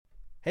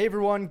Hey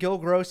everyone, Gil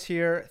Gross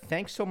here.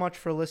 Thanks so much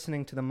for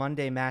listening to the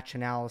Monday Match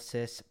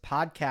Analysis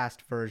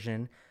podcast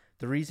version.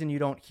 The reason you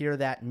don't hear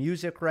that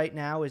music right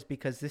now is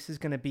because this is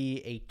going to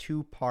be a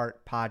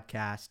two-part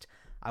podcast.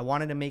 I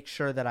wanted to make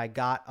sure that I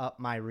got up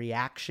my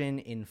reaction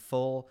in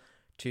full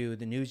to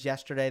the news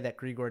yesterday that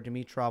Grigor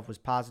Dimitrov was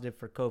positive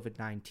for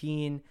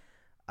COVID-19.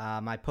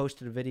 I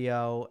posted a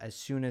video as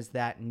soon as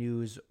that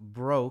news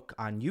broke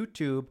on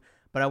YouTube,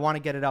 but I want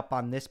to get it up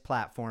on this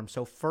platform.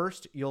 So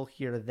first, you'll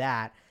hear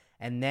that.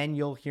 And then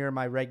you'll hear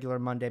my regular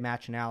Monday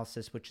Match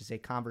Analysis, which is a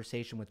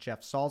conversation with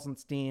Jeff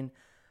Salzenstein.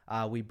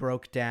 We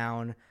broke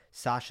down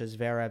Sasha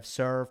Zverev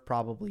serve,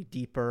 probably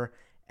deeper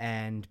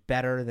and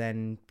better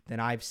than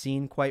I've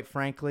seen, quite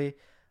frankly.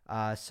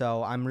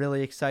 So I'm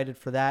really excited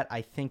for that.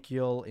 I think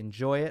you'll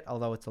enjoy it,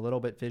 although it's a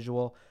little bit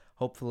visual.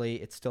 Hopefully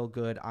it's still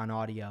good on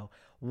audio.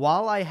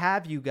 While I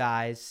have you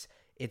guys,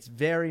 it's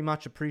very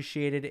much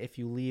appreciated if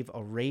you leave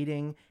a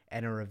rating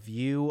and a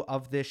review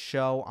of this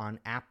show on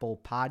Apple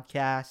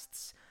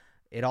Podcasts.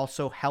 It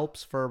also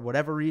helps, for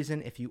whatever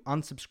reason, if you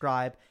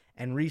unsubscribe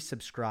and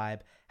resubscribe.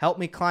 Help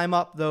me climb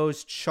up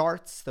those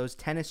charts, those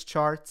tennis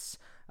charts.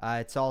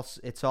 It's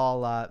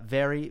all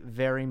very,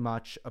 very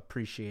much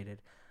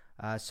appreciated.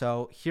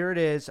 So here it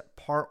is,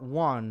 part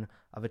one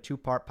of a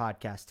two-part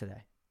podcast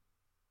today.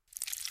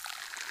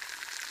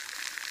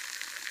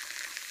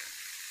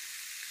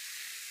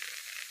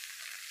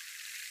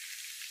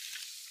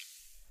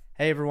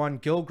 Hey everyone,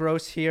 Gil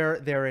Gross here.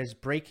 There is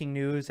breaking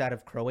news out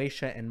of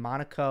Croatia and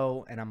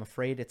Monaco, and I'm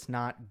afraid it's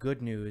not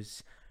good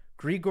news.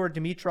 Grigor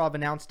Dimitrov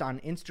announced on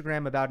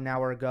Instagram about an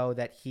hour ago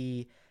that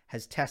he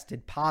has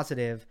tested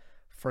positive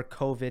for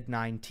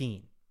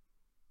COVID-19.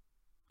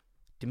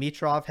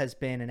 Dimitrov has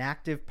been an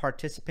active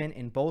participant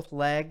in both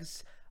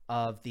legs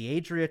of the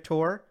Adria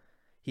Tour.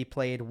 He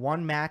played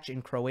one match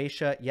in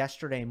Croatia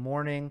yesterday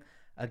morning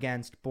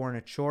against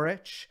Borna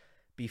Coric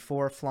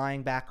before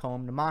flying back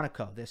home to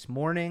Monaco. This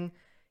morning,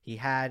 he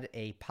had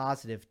a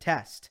positive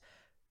test.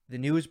 The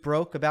news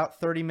broke about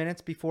 30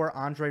 minutes before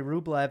Andrei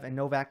Rublev and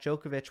Novak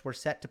Djokovic were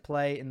set to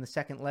play in the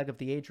second leg of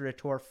the Adria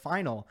Tour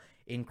final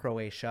in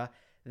Croatia.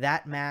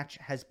 That match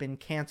has been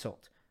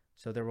canceled,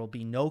 so there will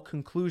be no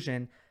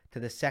conclusion to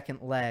the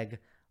second leg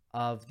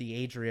of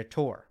the Adria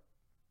Tour.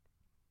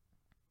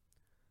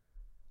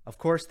 Of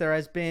course, there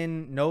has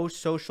been no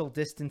social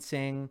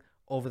distancing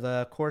over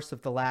the course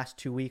of the last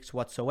 2 weeks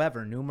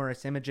whatsoever.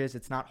 Numerous images,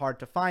 it's not hard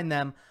to find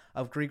them,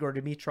 of Grigor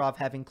Dimitrov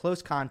having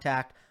close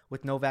contact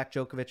with Novak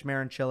Djokovic,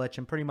 Marin Cilic,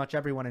 and pretty much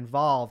everyone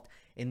involved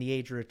in the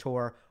Adria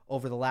Tour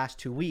over the last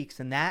 2 weeks.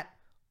 And that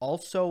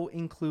also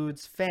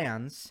includes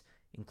fans,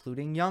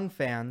 including young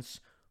fans,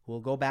 who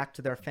will go back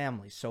to their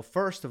families. So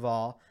first of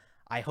all,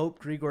 I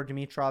hope Grigor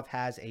Dimitrov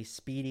has a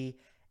speedy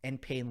and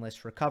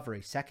painless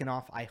recovery. Second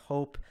off, I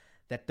hope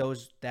that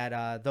those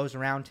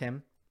around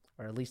him,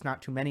 or at least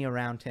not too many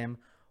around him,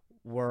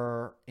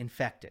 were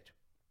infected.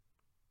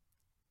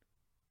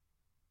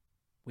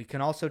 We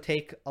can also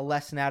take a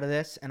lesson out of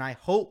this, and I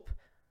hope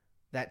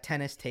that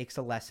tennis takes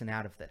a lesson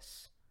out of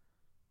this.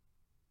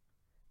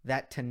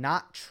 That to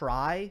not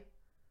try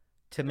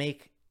to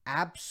make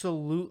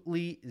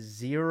absolutely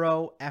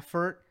zero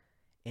effort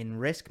in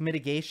risk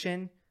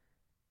mitigation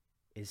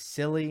is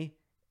silly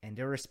and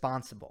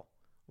irresponsible,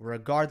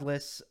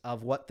 regardless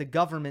of what the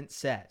government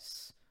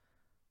says.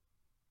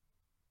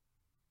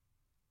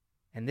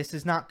 And this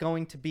is not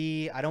going to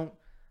be, I don't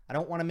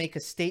want to make a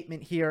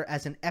statement here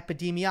as an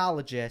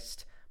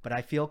epidemiologist, but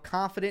I feel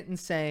confident in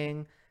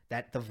saying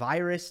that the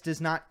virus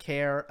does not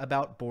care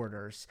about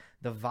borders.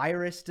 The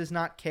virus does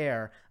not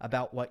care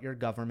about what your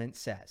government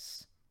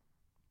says.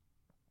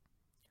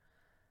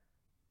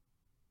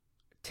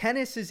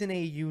 Tennis is in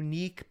a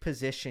unique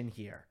position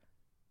here.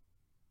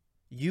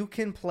 You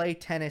can play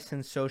tennis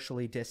and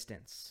socially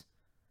distance.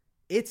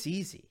 It's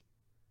easy.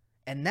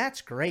 And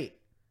that's great.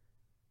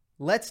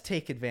 Let's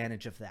take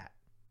advantage of that.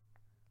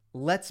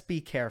 Let's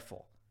be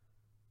careful.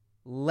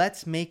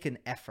 Let's make an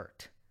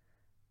effort.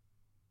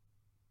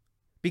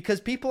 Because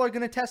people are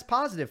going to test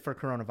positive for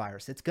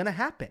coronavirus. It's going to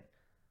happen.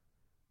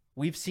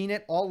 We've seen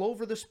it all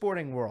over the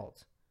sporting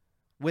world,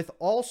 with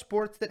all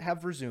sports that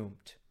have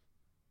resumed,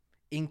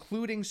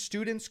 including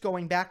students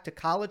going back to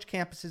college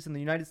campuses in the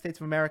United States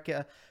of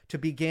America to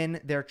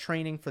begin their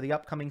training for the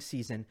upcoming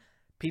season.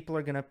 People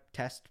are going to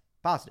test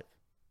positive.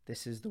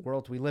 This is the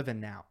world we live in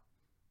now.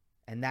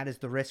 And that is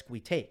the risk we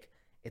take.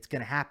 It's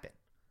going to happen.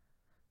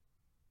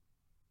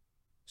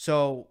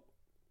 So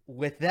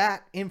with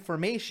that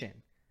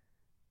information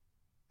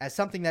as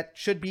something that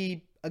should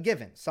be a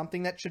given,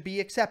 something that should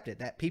be accepted,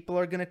 that people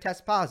are going to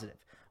test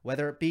positive,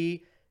 whether it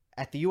be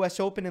at the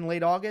U.S. Open in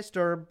late August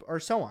or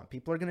so on.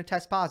 People are going to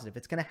test positive.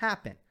 It's going to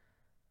happen.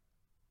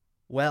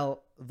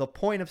 Well, the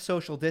point of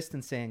social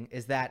distancing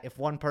is that if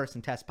one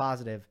person tests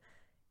positive,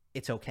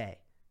 it's okay.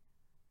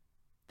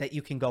 That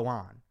you can go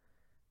on.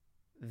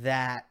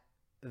 That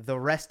the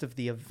rest of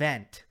the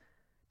event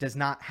does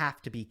not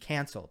have to be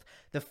canceled.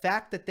 The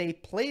fact that they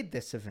played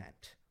this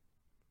event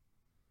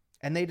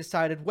and they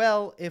decided,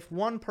 well, if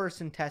one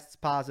person tests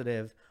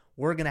positive,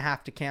 we're going to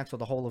have to cancel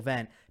the whole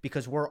event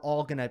because we're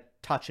all going to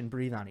touch and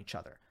breathe on each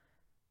other.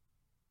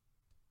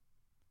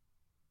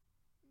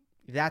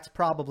 That's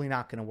probably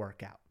not going to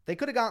work out. They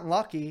could have gotten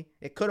lucky.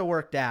 It could have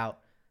worked out.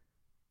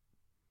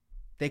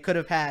 They could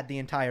have had the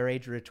entire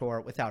Adria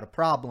Tour without a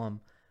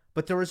problem,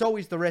 but there was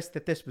always the risk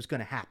that this was going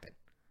to happen.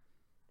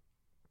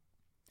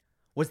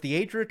 Was the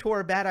Adria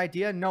Tour a bad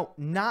idea? No,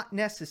 not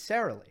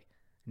necessarily.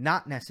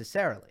 Not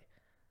necessarily.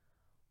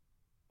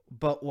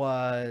 But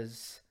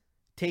was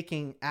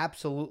taking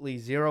absolutely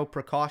zero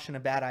precaution a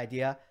bad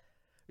idea?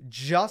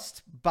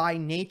 Just by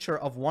nature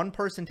of one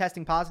person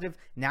testing positive,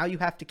 now you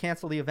have to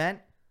cancel the event?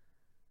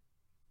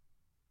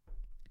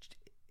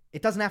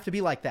 It doesn't have to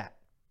be like that.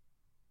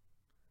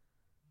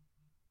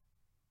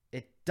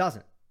 It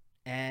doesn't.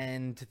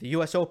 And the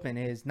US Open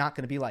is not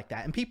going to be like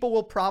that. And people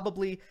will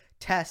probably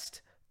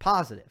test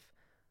positive.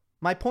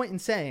 My point in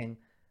saying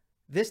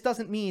this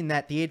doesn't mean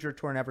that the Adria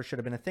Tour never should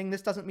have been a thing.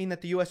 This doesn't mean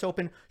that the US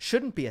Open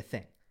shouldn't be a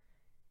thing.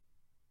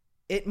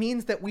 It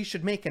means that we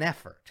should make an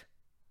effort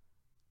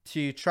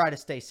to try to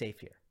stay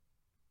safe here.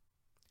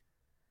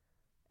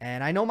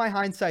 And I know my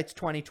hindsight's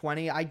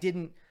 2020. I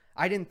didn't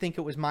think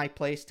it was my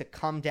place to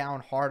come down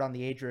hard on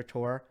the Adria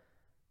Tour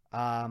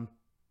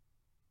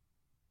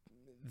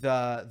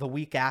the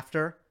week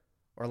after,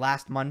 or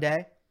last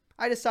Monday.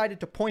 I decided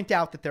to point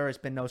out that there has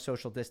been no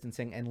social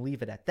distancing and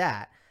leave it at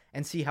that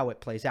and see how it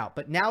plays out.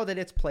 But now that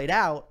it's played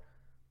out,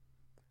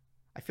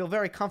 I feel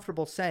very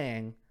comfortable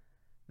saying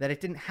that it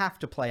didn't have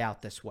to play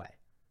out this way.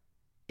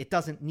 It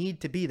doesn't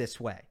need to be this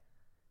way.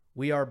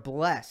 We are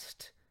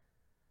blessed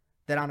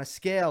that on a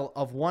scale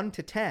of 1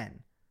 to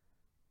 10,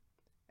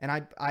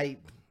 and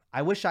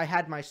I wish I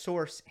had my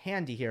source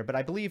handy here, but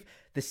I believe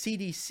the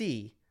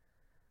CDC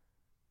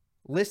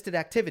listed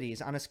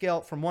activities on a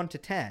scale from 1 to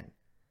 10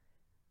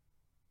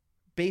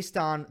 based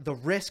on the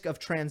risk of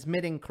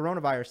transmitting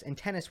coronavirus, and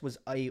tennis was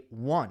a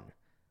 1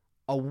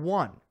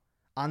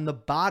 on the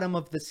bottom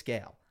of the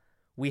scale.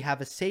 We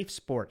have a safe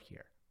sport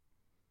here.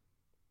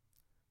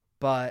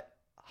 But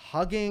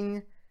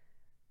hugging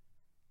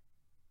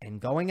and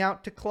going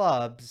out to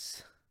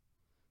clubs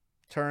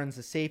turns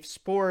a safe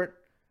sport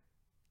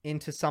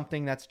into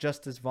something that's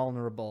just as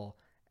vulnerable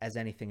as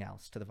anything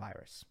else to the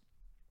virus.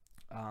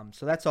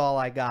 So that's all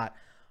I got.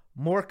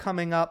 More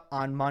coming up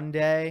on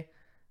Monday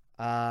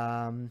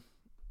on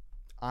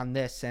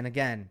this. And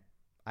again,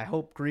 I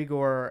hope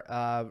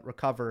Grigor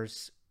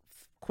recovers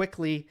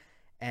quickly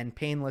and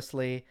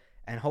painlessly.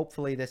 And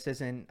hopefully this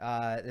isn't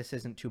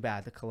too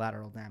bad, the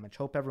collateral damage.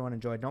 Hope everyone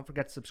enjoyed. Don't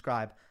forget to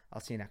subscribe.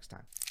 I'll see you next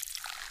time.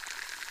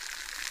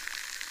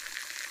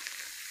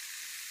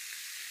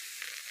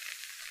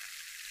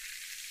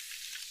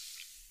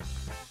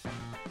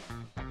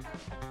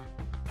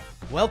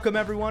 Welcome,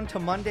 everyone, to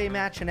Monday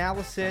Match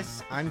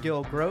Analysis. I'm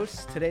Gil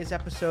Gross. Today's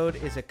episode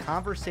is a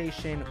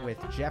conversation with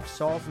Jeff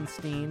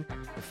Salzenstein,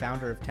 the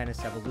founder of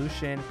Tennis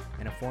Evolution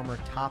and a former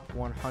top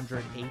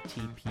 100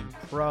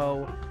 ATP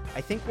pro. I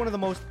think one of the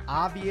most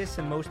obvious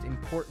and most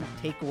important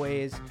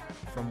takeaways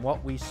from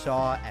what we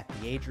saw at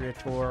the Adria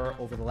Tour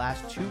over the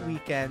last 2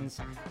 weekends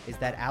is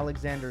that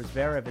Alexander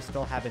Zverev is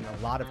still having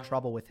a lot of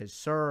trouble with his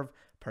serve,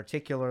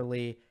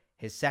 particularly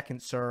his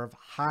second serve,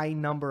 high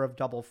number of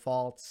double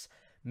faults,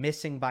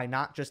 missing by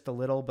not just a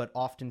little, but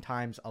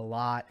oftentimes a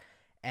lot.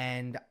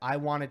 And I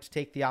wanted to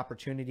take the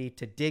opportunity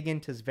to dig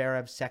into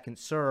Zverev's second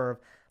serve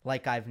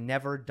like I've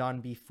never done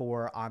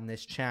before on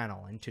this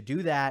channel. And to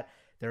do that,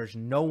 there's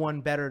no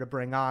one better to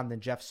bring on than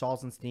Jeff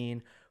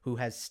Salzenstein, who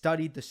has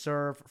studied the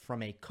serve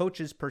from a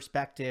coach's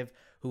perspective,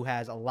 who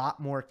has a lot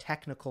more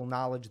technical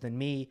knowledge than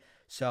me.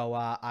 So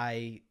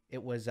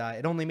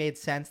it only made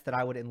sense that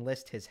I would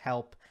enlist his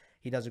help.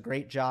 He does a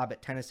great job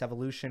at Tennis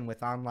Evolution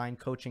with online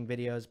coaching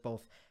videos,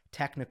 both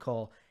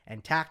technical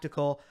and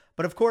tactical.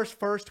 But of course,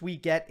 first we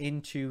get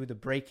into the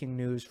breaking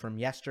news from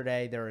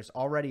yesterday. There is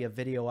already a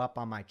video up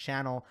on my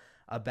channel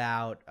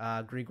about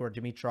Grigor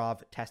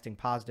Dimitrov testing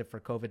positive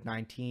for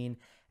COVID-19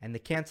 and the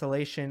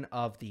cancellation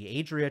of the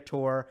Adria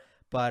Tour.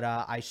 But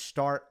I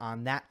start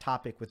on that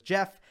topic with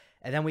Jeff,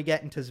 and then we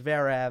get into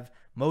Zverev,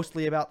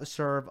 mostly about the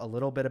serve, a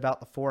little bit about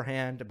the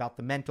forehand, about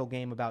the mental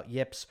game, about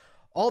yips,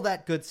 all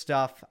that good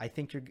stuff. I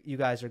think you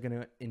guys are going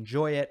to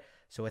enjoy it.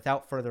 So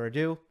without further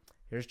ado,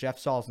 here's Jeff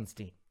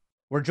Salzenstein.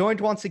 We're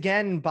joined once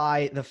again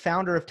by the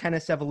founder of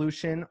Tennis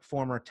Evolution,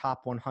 former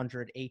top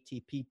 100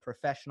 ATP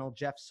professional,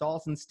 Jeff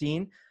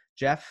Salzenstein.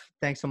 Jeff,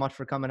 thanks so much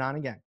for coming on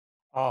again.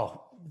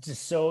 Oh,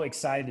 just so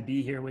excited to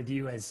be here with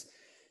you as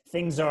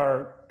things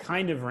are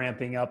kind of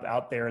ramping up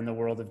out there in the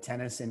world of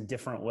tennis in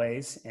different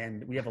ways.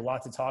 And we have a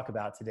lot to talk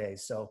about today.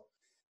 So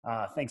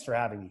thanks for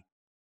having me.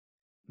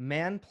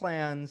 Man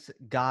plans,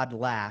 God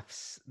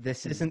laughs.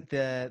 This isn't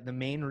the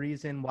main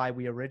reason why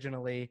we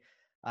originally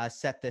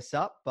set this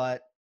up,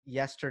 but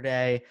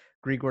yesterday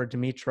Grigor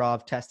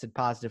Dimitrov tested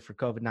positive for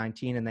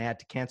COVID-19 and they had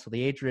to cancel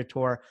the Adria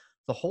Tour.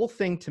 The whole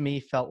thing to me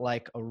felt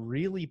like a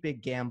really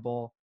big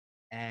gamble,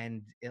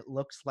 and it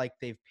looks like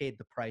they've paid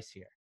the price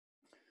here.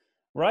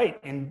 Right.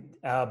 And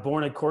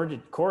Borna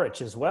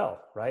Koric as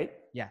well, right?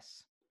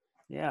 Yes.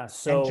 Yeah. And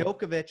So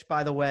Djokovic,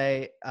 by the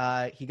way,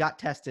 he got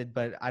tested,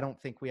 but I don't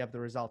think we have the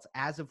results.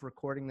 As of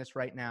recording this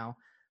right now,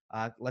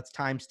 let's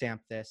timestamp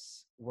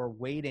this. We're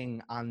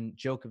waiting on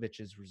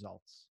Djokovic's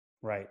results.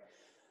 right.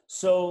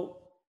 So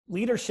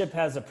leadership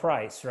has a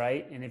price,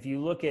 right? And if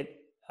you look at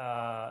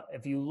how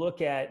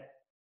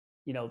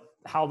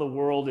the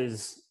world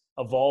is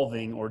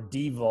evolving or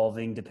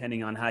devolving,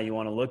 depending on how you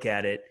want to look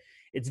at it,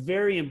 it's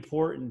very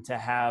important to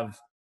have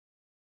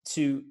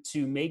to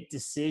make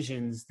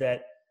decisions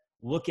that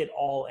look at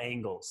all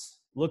angles,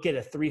 look at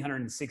a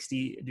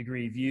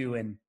 360-degree view.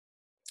 And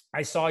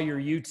I saw your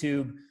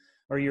YouTube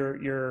or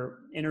your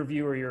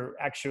interview or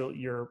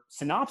your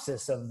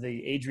synopsis of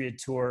the Adria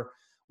Tour,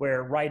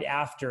 where right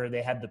after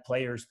they had the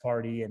players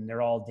party and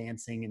they're all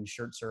dancing and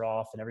shirts are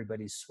off and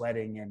everybody's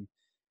sweating. And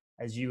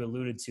as you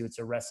alluded to, it's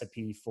a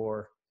recipe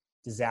for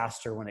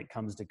disaster when it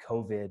comes to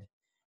COVID.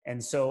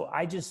 And so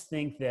I just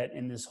think that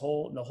in the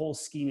whole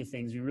scheme of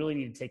things, we really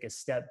need to take a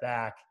step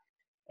back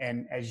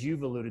and, as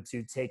you've alluded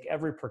to, take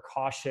every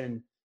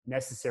precaution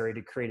necessary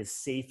to create a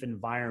safe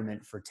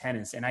environment for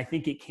tennis. And I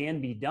think it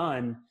can be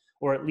done,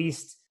 or at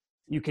least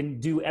you can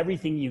do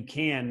everything you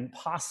can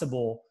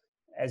possible,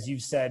 as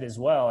you've said as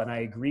well. And I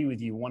agree with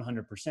you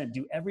 100%.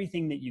 Do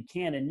everything that you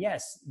can. And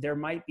yes, there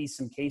might be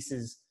some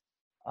cases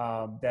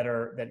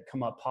that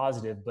come up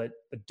positive, but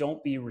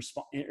don't be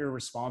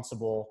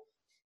irresponsible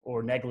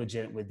or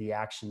negligent with the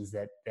actions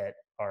that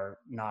are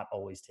not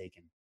always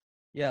taken.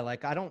 Yeah,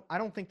 like I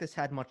don't think this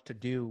had much to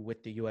do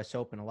with the US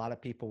Open. A lot of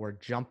people were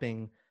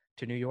jumping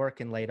to New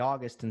York in late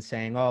August and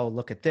saying, "Oh,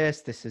 look at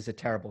this. This is a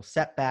terrible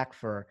setback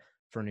for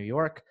New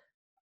York."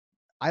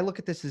 I look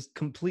at this as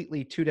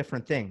completely two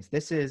different things.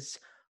 This is,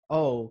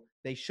 oh,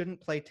 they shouldn't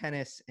play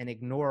tennis and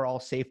ignore all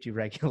safety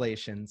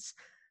regulations,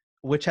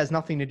 which has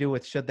nothing to do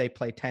with should they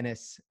play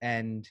tennis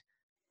and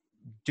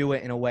do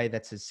it in a way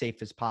that's as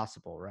safe as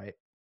possible, right?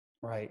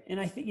 Right. And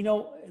I think,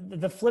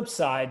 the flip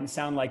side, and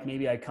sound like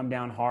maybe I come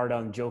down hard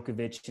on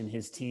Djokovic and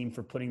his team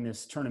for putting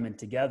this tournament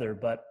together,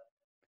 but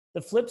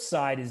the flip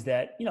side is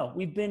that,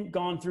 we've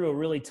gone through a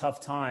really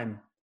tough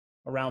time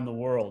around the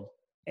world.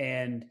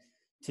 And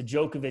to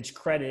Djokovic's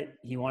credit,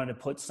 he wanted to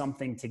put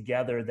something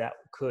together that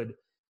could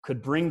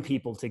bring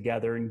people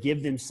together and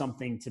give them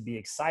something to be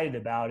excited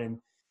about. And,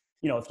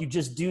 if you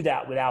just do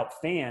that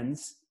without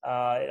fans,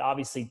 it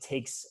obviously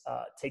takes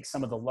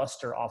some of the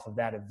luster off of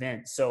that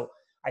event. So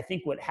I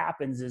think what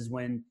happens is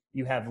when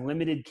you have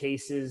limited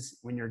cases,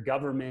 when your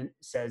government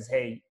says,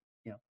 hey,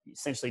 you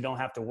essentially don't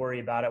have to worry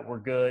about it, we're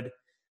good,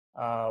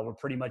 we're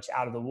pretty much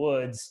out of the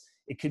woods,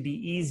 it could be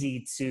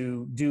easy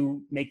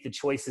to make the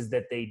choices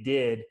that they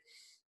did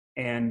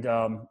and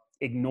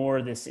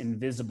ignore this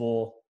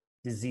invisible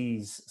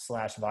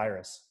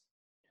disease/virus.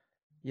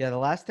 Yeah, the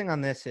last thing on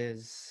this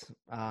is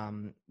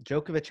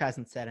Djokovic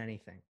hasn't said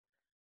anything.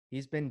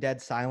 He's been dead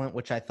silent,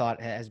 which I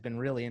thought has been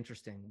really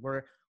interesting.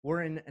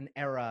 We're in an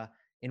era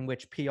in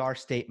which PR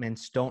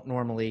statements don't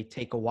normally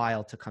take a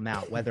while to come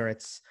out, whether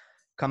it's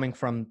coming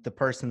from the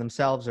person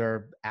themselves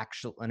or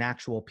an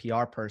actual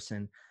PR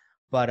person.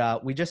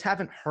 But we just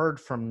haven't heard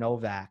from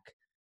Novak.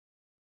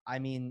 I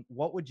mean,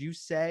 what would you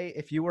say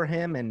if you were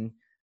him? And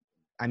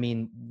I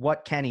mean,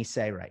 what can he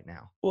say right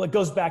now? Well, it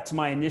goes back to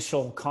my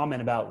initial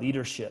comment about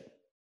leadership.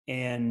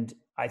 And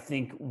I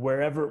think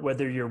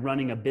whether you're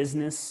running a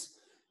business,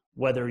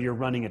 whether you're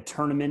running a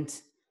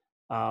tournament,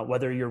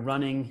 whether you're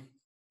running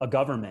a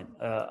government,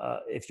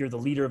 if you're the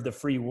leader of the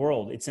free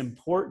world, it's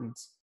important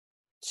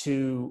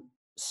to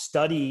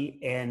study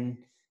and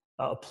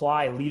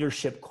apply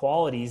leadership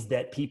qualities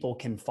that people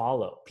can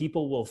follow.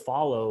 People will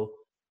follow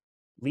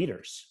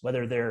leaders,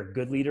 whether they're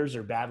good leaders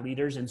or bad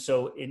leaders. And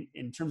so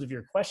in terms of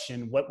your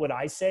question, what would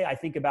I say? I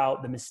think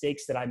about the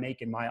mistakes that I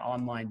make in my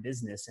online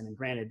business. And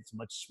granted, it's a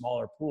much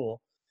smaller pool.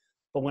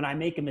 But when I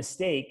make a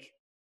mistake,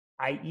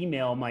 I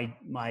email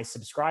my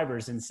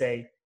subscribers and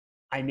say,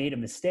 I made a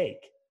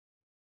mistake.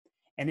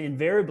 And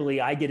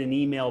invariably, I get an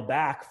email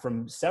back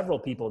from several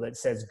people that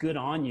says, good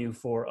on you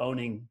for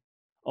owning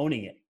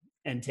it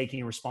and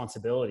taking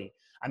responsibility.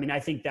 I mean,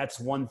 I think that's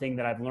one thing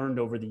that I've learned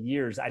over the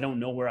years. I don't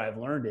know where I've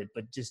learned it,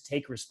 but just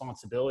take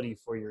responsibility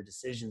for your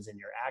decisions and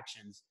your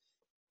actions.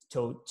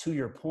 To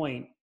your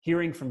point,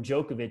 hearing from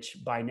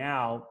Djokovic by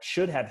now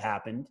should have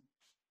happened,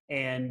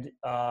 and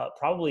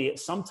probably at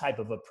some type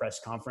of a press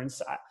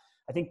conference.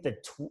 I think the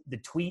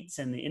tweets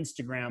and the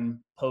Instagram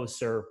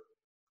posts are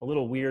a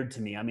little weird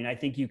to me. I mean, I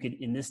think you could,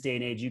 in this day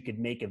and age, you could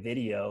make a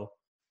video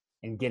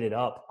and get it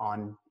up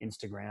on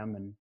Instagram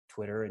and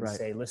Twitter and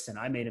say, listen,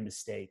 I made a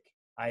mistake.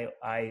 I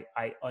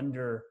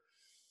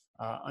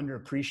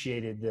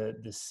underappreciated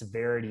the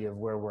severity of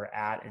where we're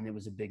at, and it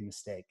was a big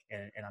mistake.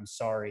 And I'm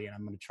sorry, and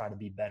I'm going to try to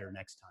be better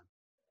next time.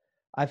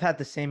 I've had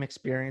the same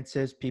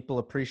experiences. People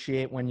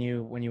appreciate when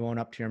you own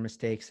up to your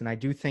mistakes, and I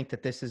do think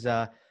that this is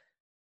a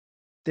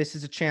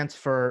chance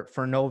for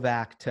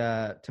Novak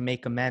to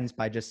make amends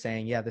by just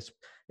saying, yeah, this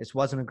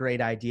wasn't a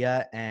great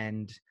idea,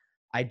 and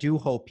I do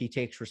hope he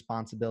takes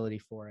responsibility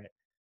for it.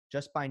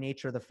 Just by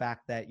nature of the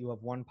fact that you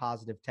have one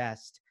positive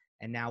test,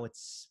 and now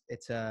it's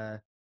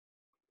a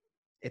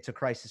it's a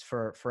crisis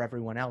for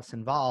everyone else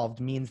involved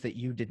means that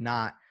you did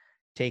not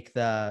take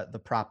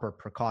the proper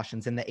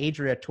precautions. And the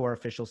Adria Tour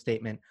official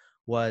statement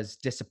was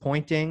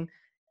disappointing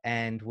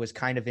and was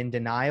kind of in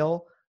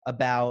denial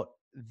about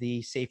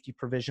the safety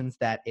provisions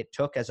that it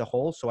took as a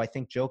whole. So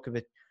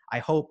I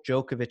hope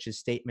Djokovic's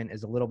statement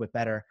is a little bit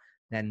better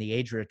than the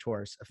Adria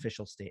Tour's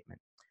official statement.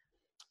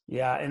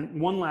 Yeah,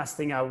 and one last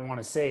thing I want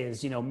to say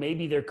is,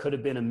 maybe there could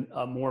have been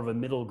a more of a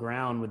middle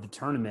ground with the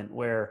tournament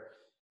where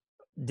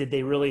did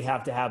they really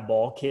have to have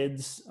ball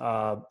kids?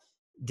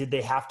 Did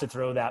they have to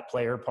throw that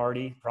player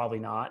party? Probably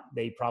not.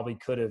 They probably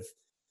could have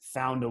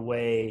found a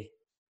way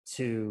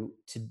to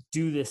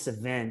do this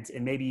event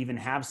and maybe even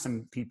have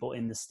some people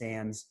in the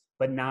stands,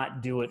 but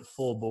not do it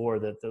full bore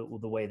the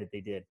way that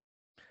they did.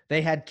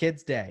 They had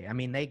Kids Day. I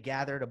mean, they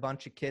gathered a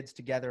bunch of kids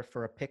together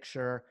for a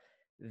picture.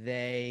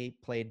 They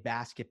played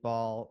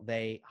basketball.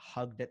 They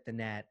hugged at the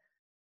net.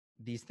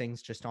 These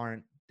things just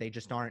aren't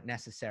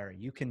necessary.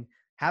 You can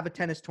have a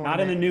tennis tournament.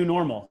 Not in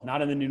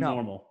the new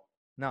normal.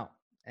 No.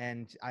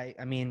 And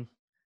I mean,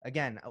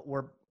 again,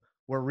 we're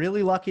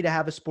really lucky to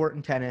have a sport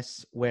in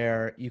tennis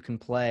where you can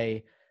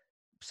play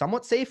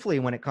somewhat safely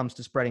when it comes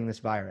to spreading this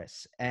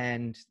virus.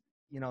 And,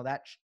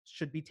 that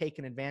should be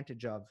taken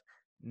advantage of,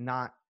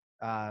 not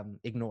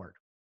ignored.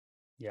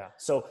 Yeah.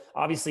 So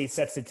obviously it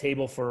sets the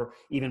table for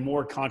even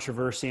more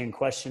controversy and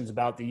questions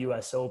about the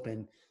US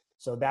Open.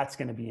 So that's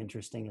going to be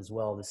interesting as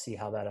well to see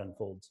how that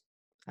unfolds.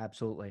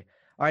 Absolutely.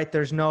 All right.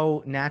 There's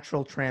no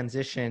natural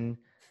transition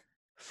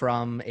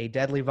from a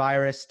deadly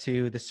virus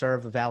to the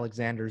serve of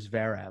Alexander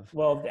Zverev.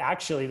 Well,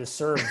 actually the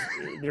serve,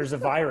 there's a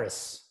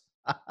virus.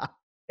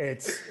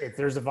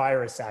 There's a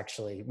virus,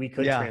 actually. We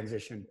could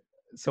transition.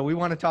 So we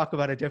want to talk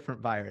about a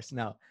different virus.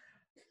 No,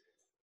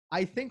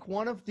 I think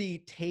one of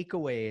the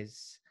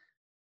takeaways,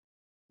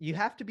 you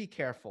have to be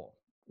careful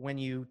when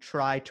you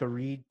try to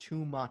read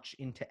too much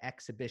into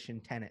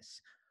exhibition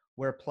tennis,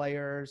 where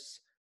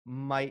players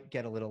might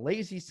get a little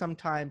lazy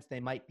sometimes. They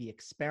might be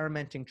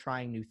experimenting,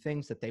 trying new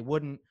things that they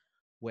wouldn't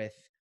with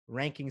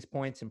rankings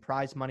points and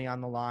prize money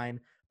on the line.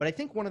 But I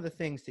think one of the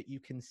things that you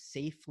can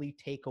safely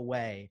take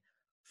away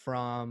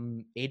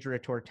from Adria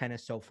Tour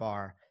tennis so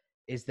far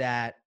is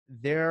that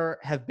there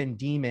have been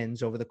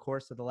demons over the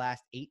course of the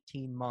last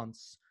 18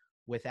 months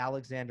with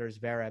Alexander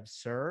Zverev's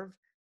serve.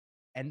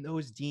 And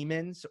those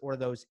demons or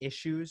those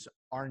issues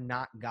are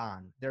not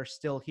gone. They're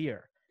still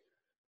here.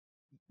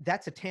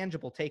 That's a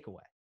tangible takeaway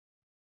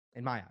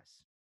in my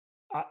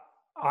eyes.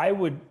 I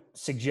would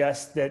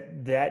suggest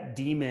that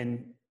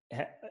demon,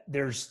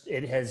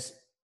 it has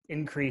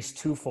increased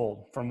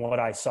twofold from what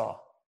I saw.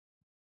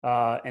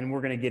 And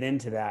we're going to get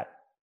into that.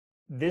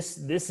 This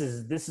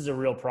is a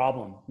real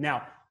problem.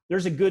 Now,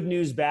 there's a good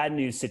news, bad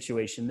news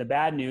situation. The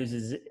bad news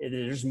is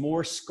there's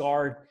more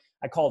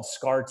I call it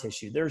scar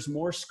tissue. There's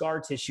more scar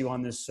tissue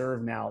on this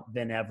serve now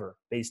than ever,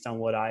 based on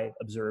what I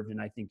observed,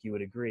 and I think you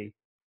would agree.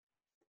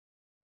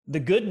 The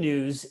good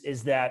news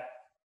is that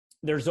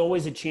there's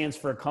always a chance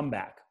for a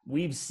comeback.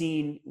 We've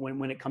seen,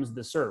 when it comes to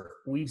the serve,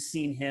 we've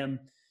seen him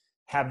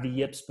have the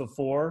yips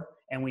before,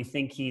 and we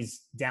think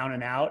he's down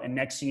and out, and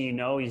next thing you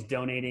know, he's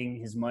donating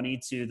his money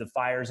to the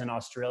Fires in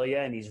Australia,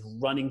 and he's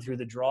running through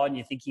the draw, and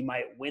you think he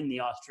might win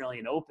the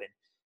Australian Open.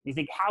 You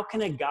think, how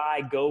can a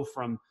guy go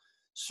from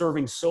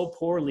serving so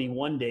poorly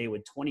one day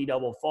with 20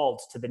 double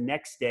faults to the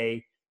next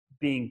day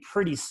being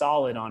pretty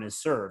solid on his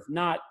serve?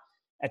 Not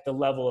at the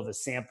level of a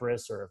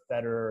Sampras or a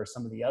Federer or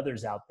some of the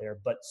others out there,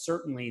 but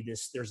certainly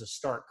there's a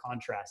stark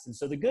contrast. And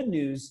so the good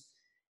news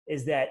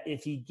is that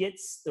if he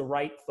gets the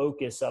right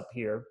focus up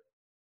here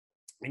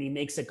and he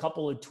makes a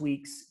couple of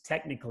tweaks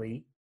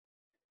technically,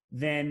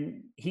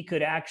 then he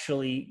could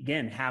actually,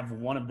 again, have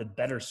one of the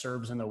better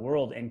serves in the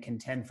world and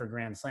contend for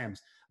Grand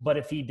Slams. But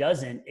if he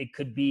doesn't, it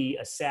could be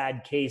a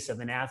sad case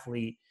of an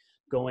athlete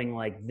going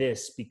like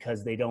this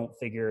because they don't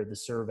figure the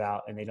serve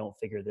out and they don't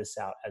figure this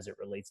out as it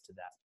relates to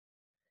that.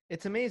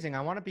 It's amazing.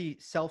 I want to be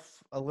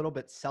a little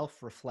bit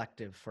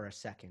self-reflective for a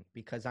second,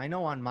 because I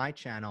know on my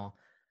channel,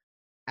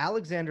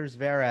 Alexander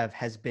Zverev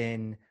has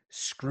been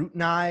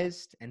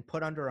scrutinized and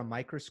put under a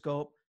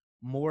microscope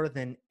more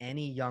than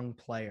any young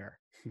player.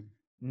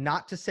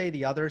 Not to say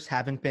the others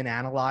haven't been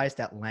analyzed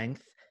at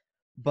length,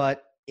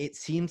 but it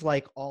seems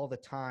like all the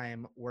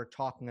time we're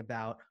talking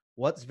about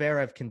what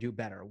Zverev can do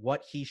better,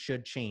 what he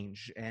should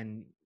change.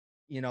 And,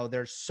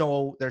 there's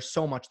so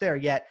much there,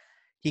 yet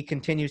he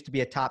continues to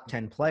be a top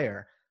 10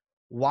 player.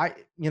 Why,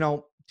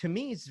 to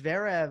me,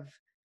 Zverev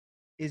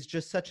is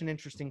just such an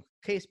interesting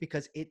case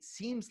because it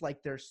seems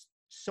like there's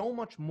so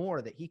much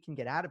more that he can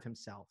get out of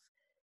himself,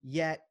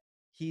 yet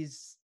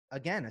he's,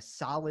 again, a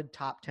solid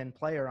top 10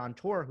 player on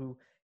tour who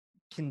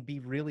can be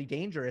really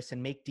dangerous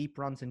and make deep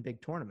runs in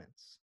big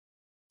tournaments.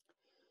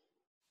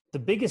 The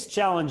biggest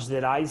challenge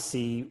that I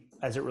see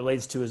as it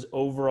relates to his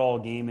overall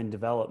game and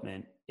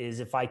development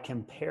is if I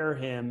compare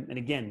him, and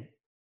again,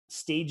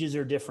 stages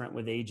are different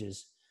with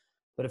ages,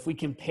 but if we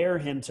compare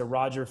him to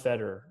Roger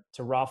Federer,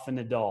 to Rafa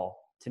Nadal,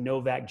 to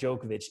Novak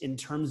Djokovic in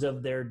terms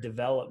of their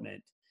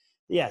development,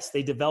 yes,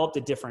 they developed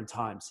at different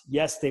times.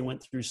 Yes, they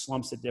went through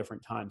slumps at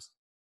different times.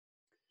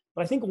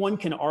 But I think one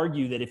can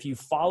argue that if you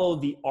follow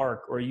the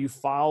arc or you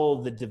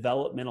follow the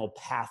developmental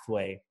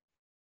pathway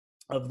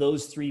of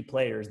those three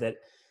players that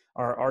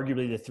are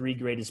arguably the three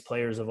greatest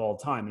players of all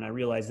time, and I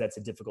realize that's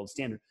a difficult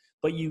standard,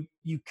 but you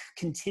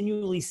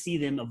continually see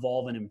them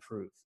evolve and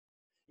improve.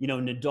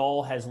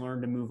 Nadal has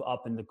learned to move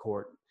up in the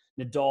court.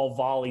 Nadal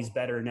volleys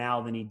better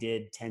now than he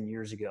did 10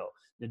 years ago.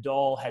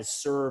 Nadal has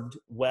served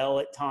well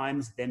at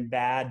times, then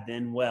bad,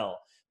 then well.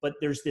 But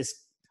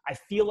I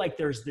feel like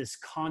there's this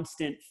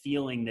constant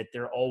feeling that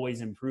they're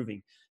always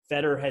improving.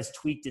 Federer has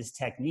tweaked his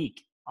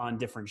technique on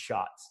different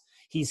shots.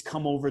 He's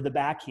come over the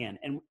backhand.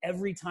 And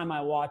every time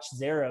I watch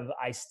Zverev,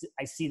 I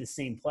see the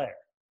same player.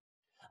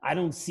 I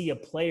don't see a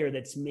player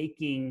that's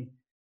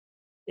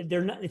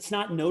it's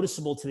not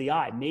noticeable to the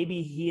eye.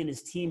 Maybe he and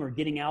his team are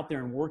getting out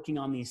there and working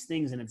on these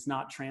things and it's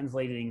not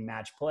translating in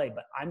match play,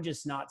 but I'm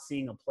just not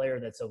seeing a player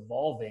that's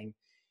evolving.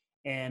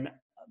 And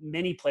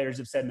many players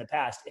have said in the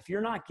past, if you're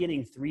not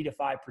getting 3 to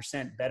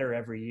 5% better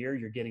every year,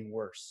 you're getting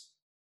worse.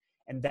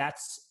 And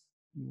that's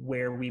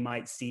where we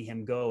might see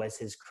him go as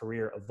his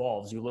career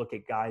evolves. You look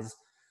at guys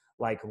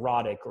like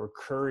Roddick or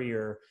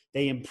Courier,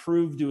 they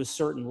improved to a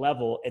certain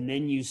level, and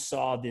then you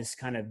saw this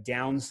kind of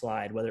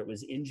downslide, whether it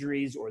was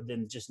injuries or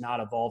them just not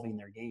evolving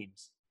their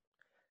games.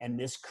 And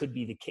this could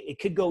be it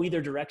could go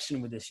either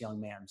direction with this young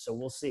man. So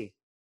we'll see.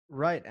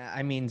 Right.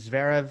 I mean,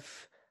 Zverev,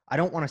 I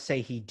don't want to say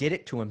he did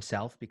it to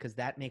himself because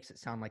that makes it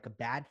sound like a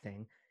bad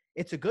thing.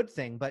 It's a good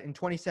thing. But in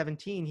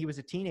 2017, he was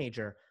a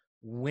teenager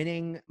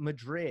winning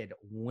Madrid,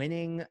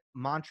 winning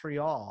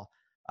Montreal,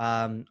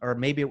 or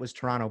maybe it was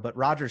Toronto, but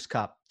Rogers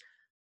Cup.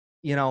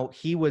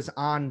 He was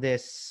on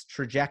this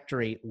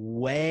trajectory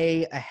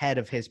way ahead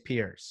of his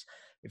peers.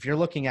 If you're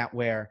looking at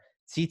where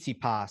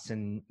Tsitsipas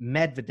and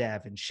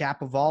Medvedev and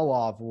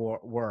Shapovalov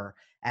were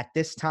at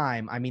this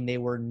time, I mean, they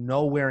were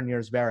nowhere near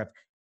Zverev,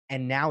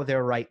 and now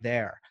they're right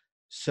there.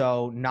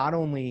 So not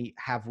only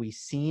have we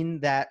seen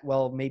that,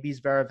 well, maybe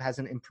Zverev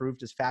hasn't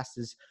improved as fast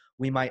as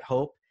we might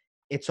hope,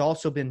 it's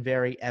also been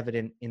very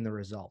evident in the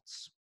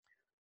results.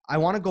 I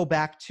want to go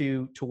back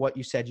to what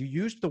you said. You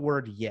used the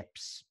word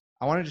yips.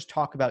 I want to just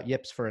talk about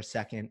yips for a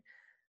second.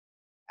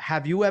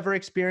 Have you ever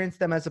experienced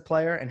them as a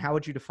player, and how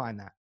would you define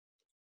that?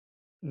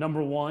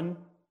 Number one,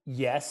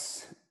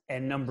 yes.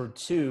 And number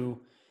two,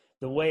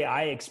 the way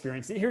I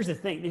experience it, here's the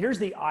thing. Here's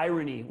the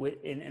irony,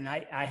 and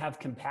I have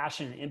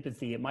compassion and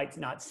empathy. It might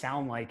not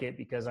sound like it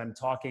because I'm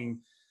talking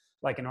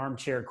like an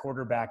armchair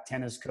quarterback,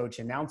 tennis coach,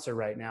 announcer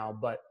right now.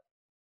 But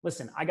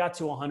listen, I got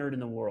to 100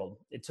 in the world.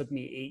 It took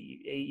me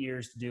eight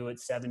years to do it,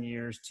 7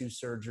 years, 2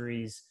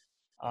 surgeries.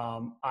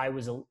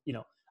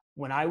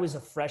 When I was a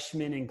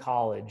freshman in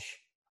college,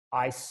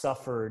 I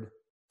suffered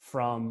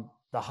from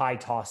the high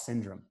toss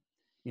syndrome.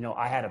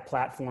 I had a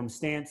platform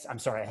stance.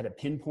 I had a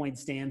pinpoint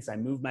stance. I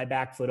moved my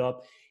back foot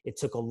up. It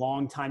took a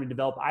long time to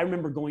develop. I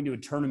remember going to a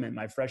tournament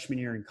my freshman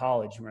year in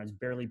college where I was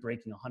barely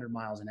breaking 100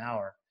 miles an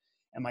hour.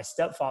 And my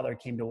stepfather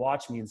came to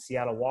watch me in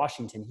Seattle,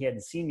 Washington. He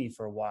hadn't seen me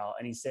for a while.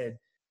 And he said,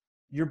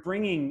 "You're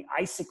bringing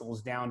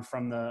icicles down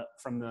from the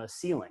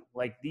ceiling.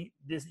 Like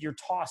your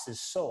toss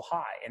is so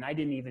high." And I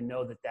didn't even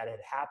know that had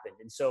happened.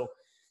 And so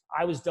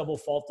I was double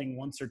faulting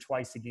once or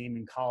twice a game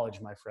in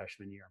college my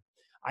freshman year.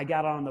 I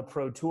got on the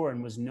pro tour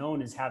and was known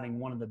as having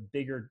one of the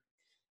bigger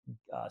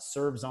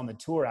serves on the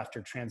tour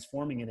after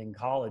transforming it in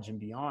college and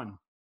beyond.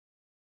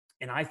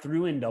 And I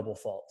threw in double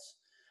faults.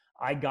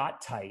 I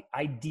got tight.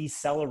 I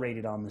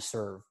decelerated on the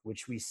serve,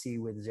 which we see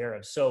with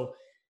Zverev. So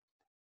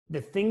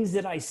the things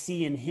that I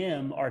see in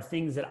him are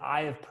things that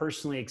I have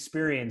personally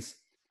experienced.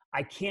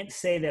 I can't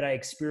say that I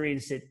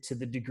experienced it to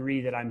the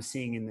degree that I'm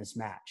seeing in this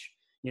match,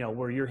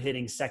 where you're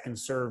hitting second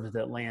serves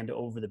that land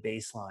over the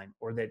baseline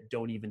or that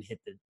don't even hit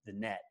the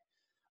net.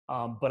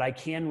 But I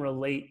can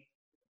relate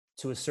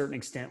to a certain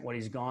extent what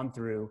he's gone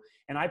through.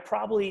 And I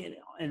probably,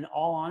 in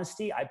all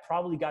honesty, I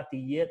probably got the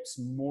yips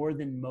more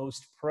than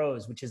most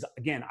pros, which is,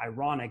 again,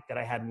 ironic that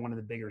I had one of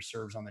the bigger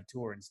serves on the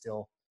tour and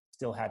still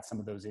had some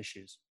of those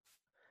issues.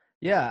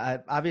 Yeah,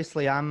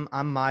 obviously I'm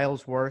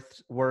miles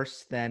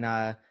worse than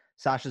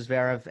Sasha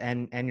Zverev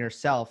and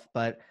yourself,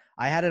 but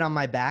I had it on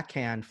my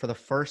backhand for the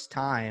first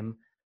time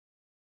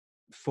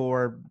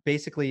for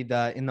basically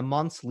in the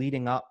months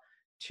leading up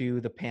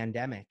to the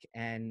pandemic,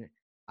 and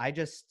I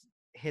just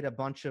hit a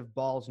bunch of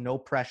balls, no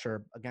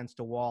pressure, against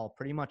a wall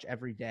pretty much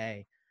every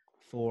day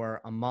for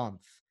a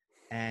month,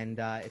 and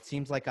it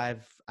seems like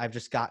I've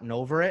just gotten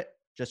over it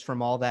just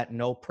from all that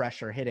no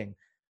pressure hitting.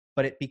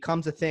 But it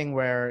becomes a thing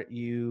where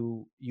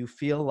you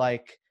feel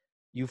like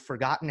you've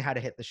forgotten how to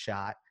hit the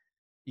shot.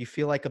 You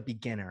feel like a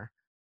beginner.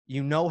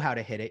 You know how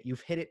to hit it.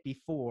 You've hit it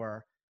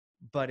before,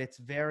 but it's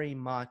very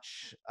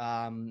much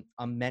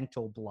a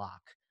mental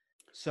block.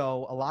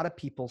 So a lot of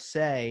people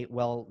say,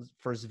 well,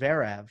 for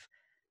Zverev,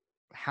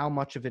 how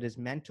much of it is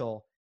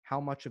mental?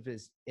 How much of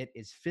it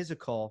is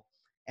physical?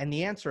 And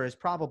the answer is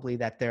probably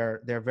that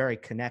they're very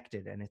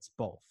connected, and it's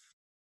both.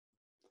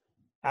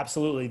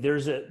 Absolutely.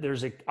 There's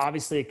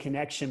obviously a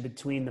connection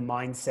between the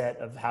mindset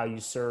of how you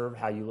serve,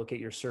 how you look at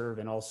your serve,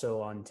 and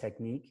also on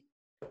technique.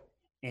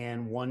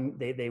 And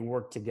they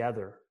work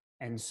together.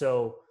 And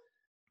so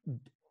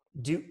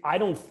I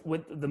don't,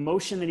 with the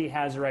motion that he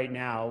has right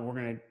now, we're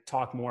going to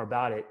talk more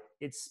about it.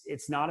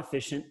 It's not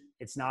efficient.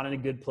 It's not in a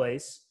good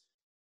place.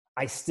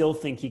 I still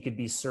think he could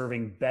be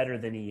serving better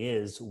than he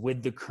is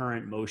with the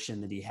current motion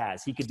that he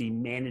has. He could be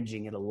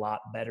managing it a lot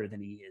better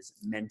than he is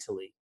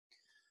mentally.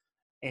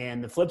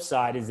 And the flip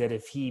side is that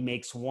if he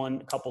makes a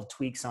couple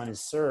tweaks on his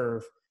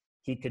serve,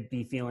 he could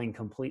be feeling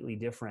completely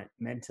different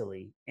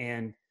mentally.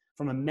 And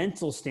from a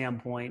mental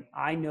standpoint,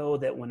 I know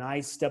that when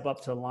I step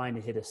up to the line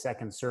to hit a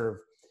second serve,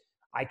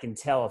 I can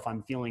tell if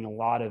I'm feeling a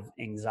lot of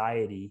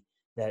anxiety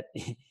that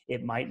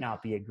it might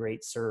not be a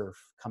great serve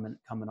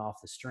coming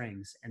off the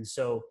strings. And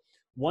so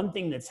one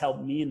thing that's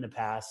helped me in the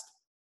past,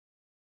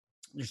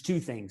 there's two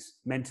things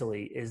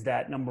mentally, is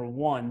that number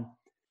one,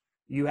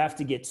 you have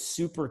to get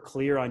super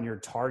clear on your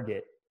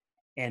target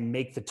and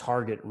make the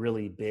target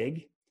really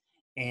big.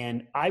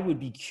 And I would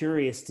be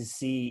curious to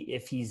see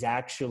if he's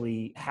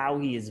actually, how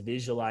he is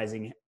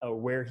visualizing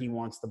where he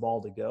wants the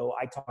ball to go.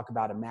 I talk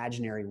about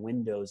imaginary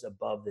windows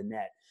above the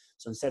net.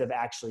 So instead of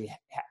actually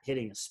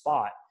hitting a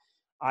spot,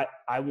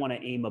 I want to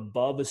aim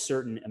above a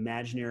certain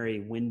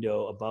imaginary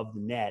window above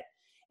the net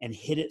and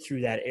hit it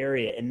through that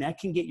area. And that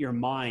can get your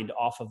mind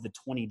off of the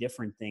 20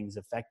 different things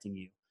affecting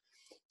you.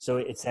 So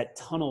it's that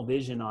tunnel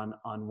vision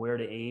on where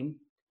to aim.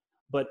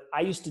 But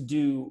I used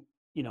to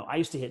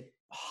hit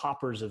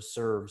hoppers of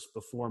serves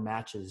before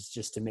matches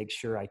just to make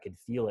sure I could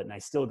feel it. And I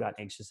still got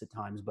anxious at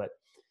times, but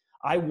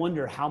I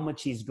wonder how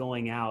much he's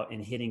going out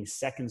and hitting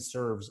second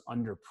serves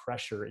under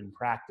pressure in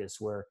practice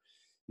where,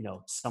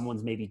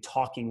 someone's maybe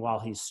talking while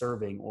he's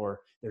serving,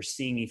 or they're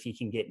seeing if he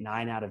can get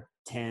 9 out of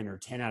 10 or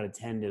 10 out of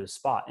 10 to a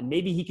spot. And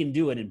maybe he can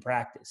do it in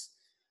practice,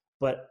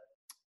 but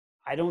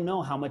I don't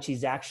know how much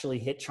he's actually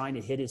trying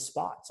to hit his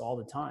spots all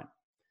the time.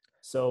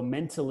 So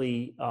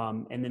mentally,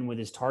 and then with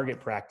his target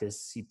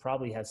practice, he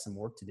probably has some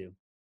work to do.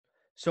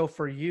 So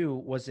for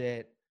you, was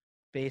it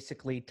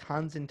basically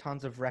tons and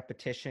tons of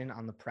repetition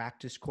on the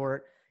practice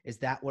court? Is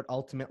that what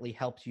ultimately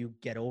helped you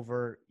get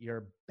over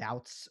your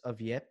bouts of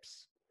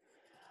yips?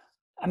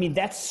 I mean,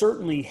 that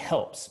certainly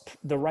helps,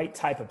 the right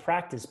type of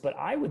practice. But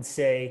I would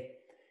say,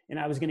 and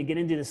I was going to get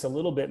into this a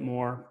little bit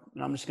more,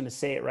 and I'm just going to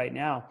say it right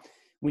now.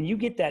 When you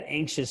get that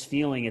anxious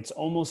feeling, it's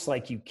almost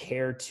like you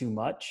care too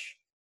much.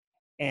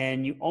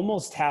 And you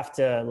almost have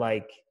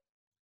to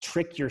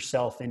trick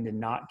yourself into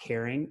not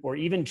caring, or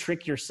even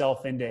trick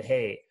yourself into,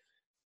 hey,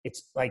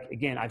 it's like,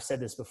 again, I've said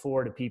this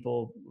before to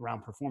people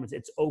around performance,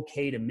 it's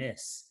okay to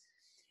miss.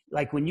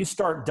 Like when you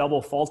start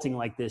double faulting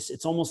like this,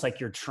 it's almost like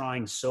you're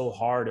trying so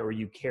hard, or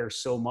you care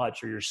so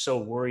much, or you're so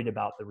worried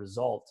about the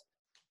result.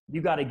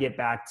 You got to get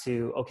back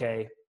to,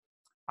 okay,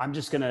 I'm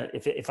just going to,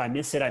 if I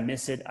miss it, I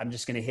miss it. I'm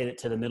just going to hit it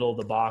to the middle of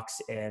the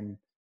box and,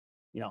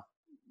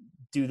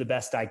 do the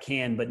best I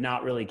can, but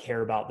not really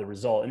care about the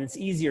result. And it's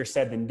easier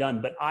said than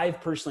done. But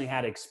I've personally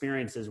had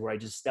experiences where I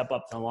just step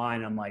up to the line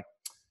and I'm like,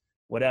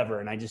 whatever.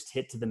 And I just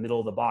hit to the middle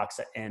of the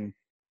box, and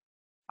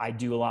I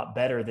do a lot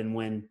better than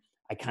when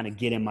I kind of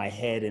get in my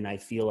head and I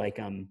feel like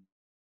I'm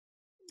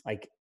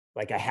like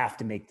I have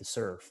to make the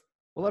serve.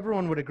 Well,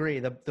 everyone would agree.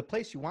 The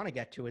place you want to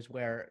get to is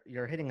where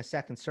you're hitting a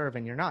second serve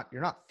and you're not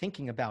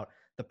thinking about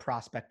the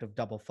prospect of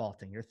double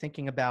faulting. You're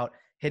thinking about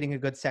hitting a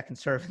good second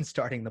serve and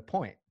starting the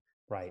point.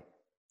 Right.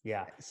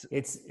 Yeah.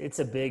 There's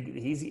a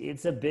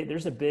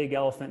big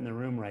elephant in the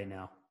room right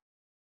now.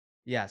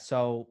 Yeah.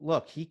 So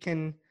look, he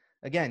can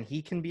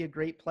be a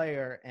great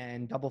player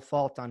and double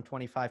fault on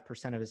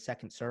 25% of his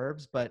second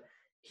serves, but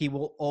he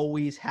will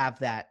always have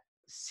that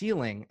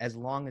ceiling as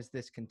long as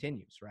this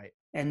continues, right?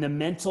 And the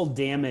mental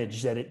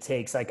damage that it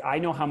takes, like I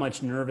know how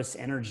much nervous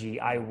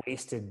energy I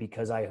wasted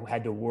because I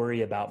had to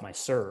worry about my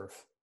serve.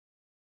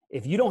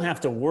 If you don't have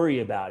to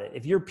worry about it,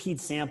 if you're Pete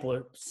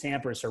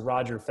Sampras or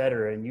Roger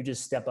Federer and you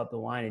just step up the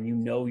line and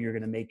you're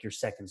going to make your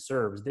second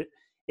serves,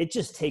 it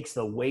just takes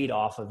the weight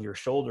off of your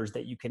shoulders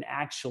that you can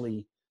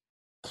actually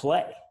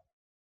play.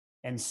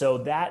 And so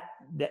that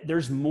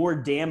there's more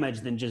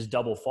damage than just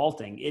double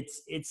faulting.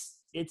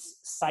 It's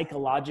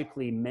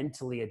psychologically,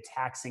 mentally a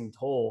taxing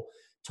toll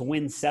to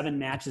win 7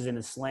 matches in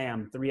a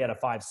slam, 3 out of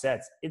 5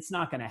 sets. It's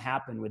not going to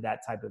happen with that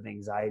type of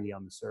anxiety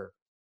on the serve.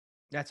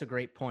 That's a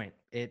great point.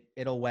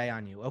 It'll weigh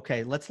on you.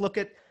 Okay, let's look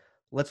at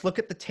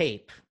the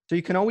tape. So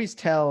you can always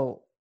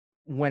tell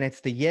when it's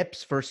the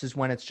yips versus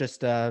when it's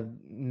just a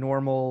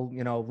normal,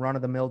 run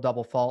of the mill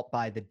double fault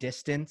by the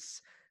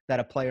distance that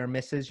a player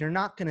misses. You're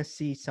not going to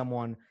see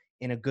someone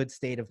in a good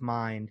state of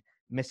mind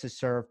miss a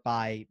serve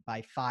by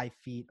 5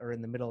 feet or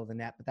in the middle of the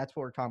net, but that's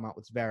what we're talking about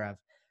with Zverev.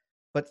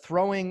 But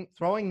throwing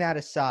that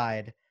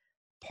aside,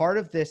 part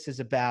of this is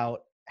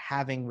about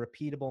having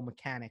repeatable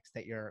mechanics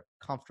that you're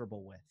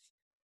comfortable with.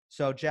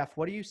 So, Jeff,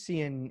 what do you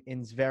see in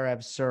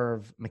Zverev's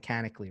serve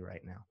mechanically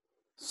right now?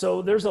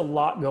 So there's a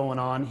lot going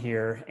on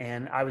here.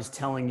 And I was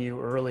telling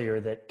you earlier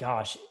that,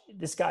 gosh,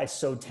 this guy's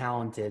so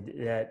talented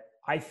that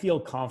I feel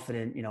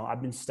confident.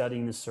 I've been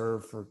studying the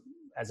serve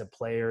as a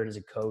player and as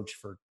a coach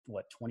for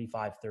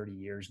 25, 30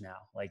 years now.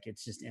 Like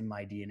it's just in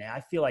my DNA.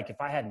 I feel like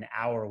if I had an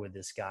hour with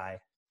this guy,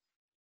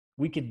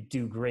 we could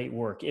do great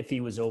work if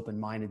he was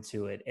open-minded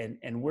to it.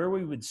 And where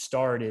we would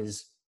start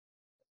is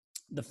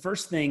The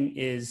first thing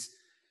is,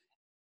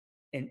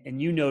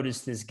 and you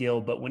noticed this,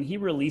 Gil, but when he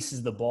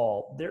releases the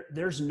ball,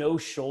 there's no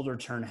shoulder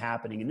turn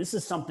happening. And this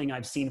is something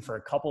I've seen for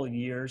a couple of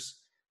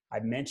years.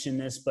 I've mentioned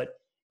this, but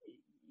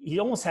he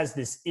almost has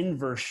this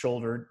inverse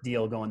shoulder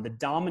deal going. The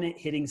dominant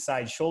hitting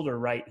side shoulder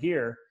right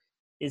here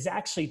is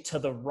actually to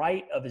the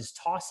right of his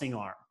tossing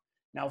arm.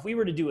 Now, if we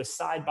were to do a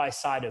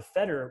side-by-side of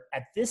Federer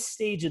at this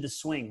stage of the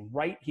swing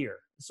right here,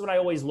 this is what I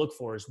always look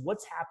for, is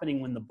what's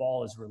happening when the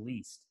ball is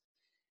released.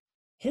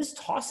 His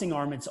tossing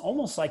arm, it's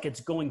almost like it's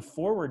going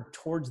forward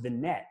towards the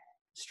net,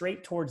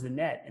 straight towards the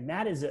net. And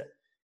that is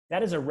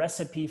a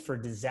recipe for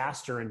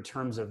disaster in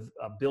terms of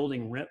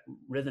building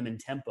rhythm and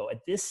tempo. At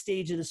this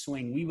stage of the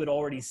swing, we would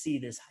already see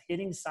this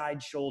hitting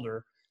side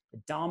shoulder,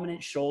 the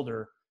dominant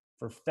shoulder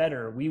for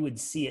Federer. We would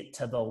see it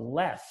to the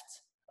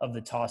left of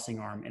the tossing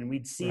arm. And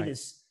we'd see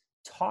this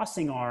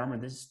tossing arm, or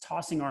this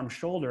tossing arm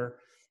shoulder,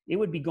 it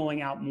would be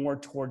going out more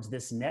towards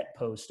this net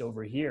post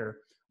over here,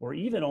 or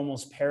even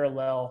almost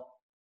parallel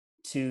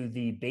to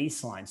the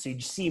baseline. So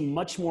you see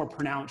much more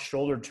pronounced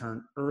shoulder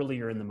turn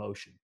earlier in the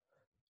motion.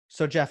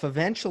 So Jeff,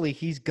 eventually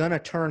he's going to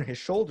turn his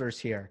shoulders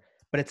here,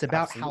 but it's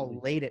about Absolutely.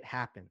 how late it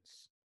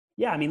happens.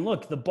 Yeah. I mean,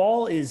 look, the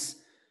ball is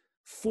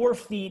 4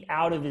 feet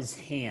out of his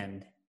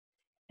hand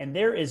and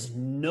there is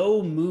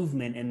no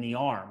movement in the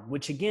arm,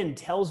 which again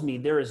tells me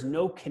there's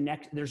no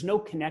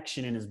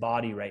connection in his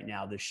body right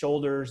now. The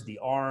shoulders, the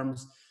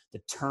arms, the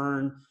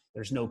turn,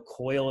 there's no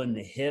coil in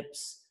the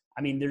hips.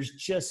 I mean, there's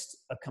just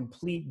a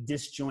complete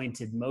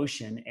disjointed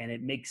motion, and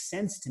it makes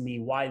sense to me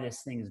why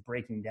this thing is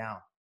breaking down.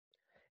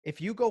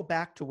 If you go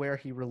back to where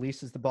he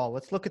releases the ball,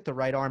 let's look at the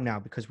right arm now,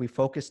 because we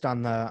focused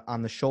on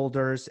the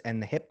shoulders and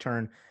the hip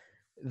turn.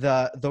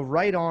 The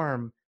right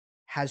arm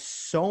has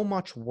so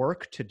much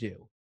work to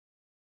do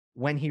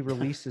when he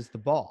releases the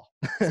ball.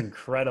 It's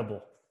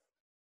incredible.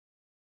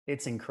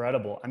 It's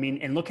incredible. I mean,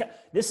 and look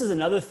at, this is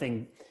another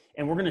thing,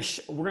 and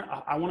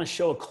I want to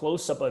show a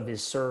close up of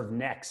his serve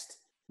next,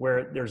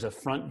 where there's a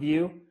front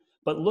view,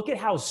 but look at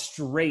how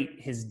straight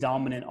his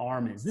dominant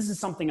arm is. This is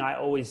something I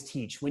always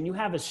teach. When you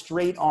have a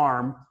straight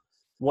arm,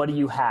 what do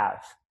you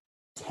have?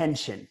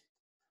 Tension.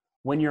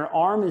 When your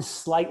arm is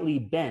slightly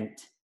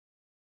bent,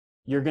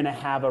 you're going to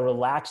have a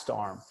relaxed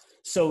arm.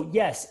 So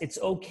yes, it's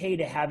okay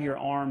to have your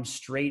arm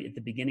straight at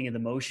the beginning of the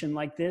motion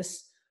like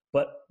this,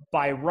 but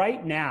by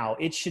right now,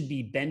 it should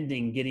be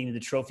bending, getting to the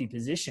trophy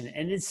position,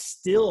 and it's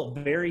still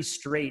very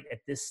straight at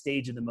this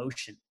stage of the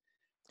motion.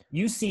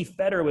 You see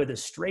Federer with a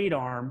straight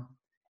arm,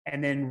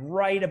 and then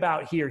right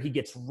about here, he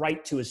gets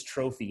right to his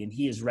trophy, and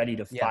he is ready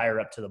to fire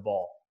up to the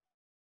ball.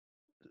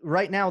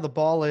 Right now, the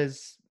ball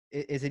is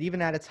it even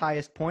at its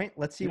highest point?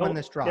 Let's see when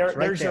this drops.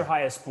 There's your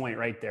highest point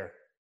right there.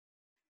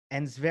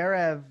 And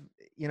Zverev,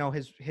 you know,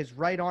 his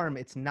right arm,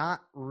 it's not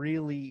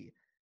really,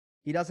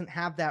 he doesn't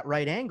have that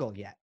right angle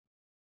yet.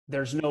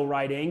 There's no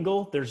right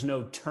angle. There's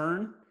no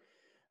turn.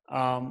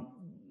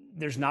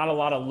 There's not a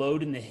lot of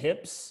load in the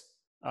hips.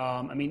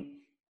 I mean,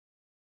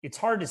 it's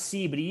hard to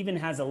see, but he even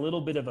has a little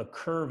bit of a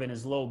curve in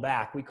his low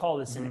back. We call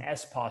this an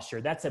S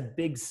posture. That's a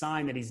big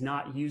sign that he's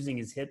not using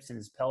his hips and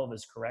his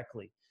pelvis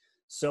correctly.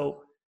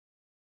 So,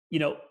 you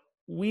know,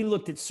 we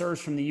looked at serves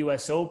from the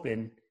US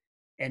Open,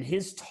 and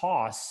his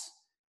toss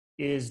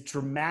is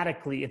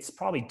dramatically, it's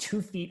probably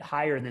 2 feet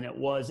higher than it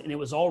was, and it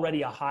was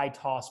already a high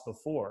toss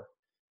before.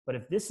 But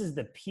if this is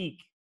the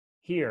peak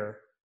here,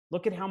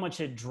 look at how much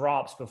it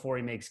drops before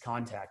he makes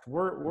contact.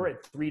 We're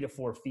at 3 to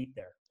 4 feet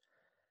there.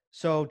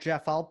 So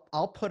Jeff,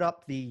 I'll put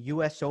up the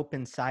US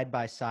Open side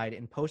by side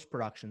in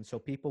post-production so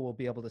people will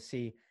be able to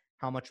see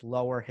how much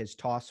lower his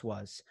toss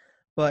was.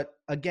 But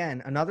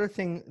again, another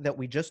thing that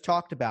we just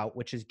talked about,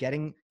 which is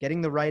getting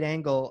the right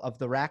angle of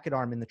the racket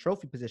arm in the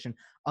trophy position,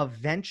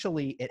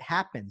 eventually it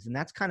happens. And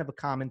that's kind of a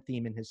common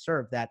theme in his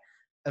serve, that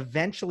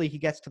eventually he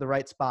gets to the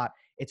right spot.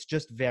 It's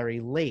just very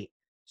late.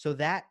 So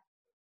that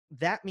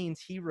means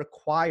he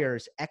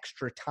requires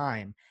extra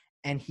time,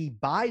 and he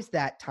buys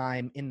that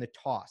time in the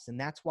toss. And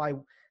that's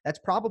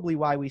probably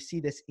why we see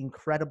this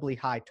incredibly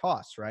high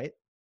toss, right?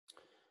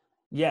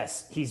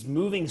 Yes, he's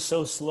moving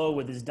so slow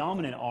with his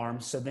dominant arm,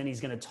 so then he's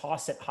going to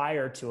toss it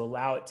higher to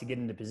allow it to get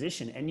into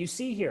position. And you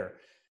see here,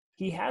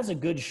 he has a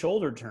good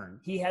shoulder turn.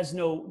 He has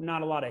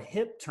not a lot of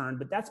hip turn,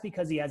 but that's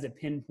because he has a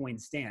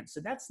pinpoint stance. So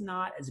that's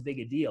not as big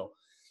a deal.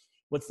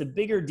 What's the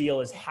bigger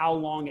deal is how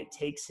long it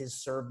takes his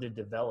serve to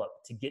develop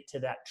to get to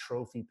that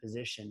trophy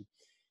position.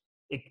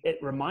 It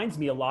reminds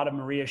me a lot of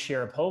Maria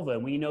Sharapova,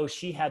 and we know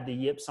she had the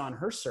yips on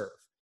her serve.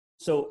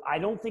 So I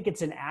don't think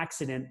it's an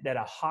accident that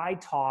a high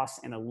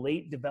toss and a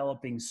late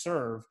developing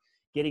serve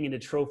getting into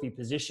trophy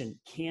position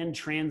can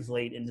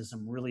translate into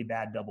some really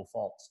bad double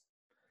faults.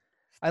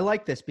 I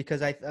like this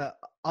because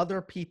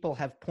other people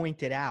have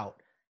pointed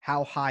out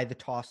how high the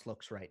toss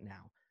looks right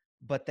now,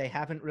 but they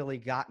haven't really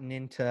gotten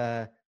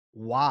into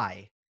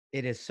why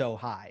it is so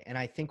high. And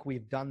I think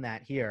we've done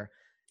that here.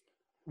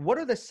 What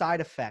are the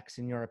side effects,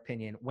 in your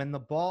opinion, when the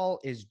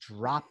ball is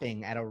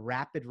dropping at a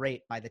rapid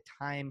rate by the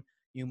time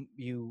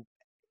you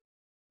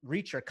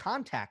reach your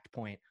contact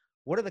point?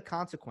 What are the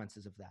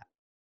consequences of that?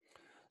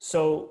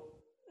 So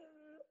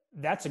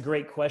That's a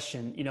great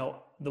question.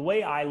 The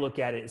way I look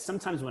at it is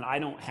sometimes when I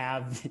don't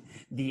have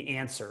the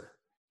answer,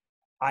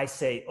 I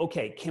say,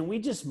 okay, can we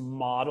just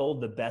model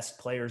the best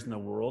players in the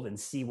world and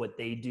see what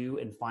they do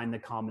and find the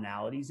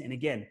commonalities? And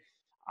again,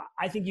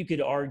 I think you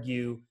could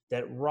argue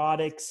that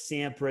Roddick,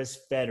 Sampras,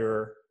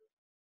 Federer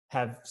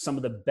have some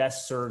of the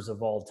best serves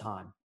of all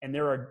time. And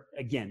there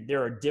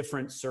are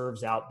different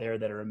serves out there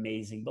that are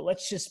amazing, but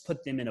let's just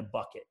put them in a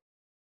bucket.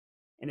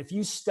 And if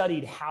you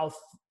studied how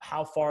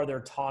far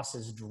their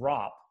tosses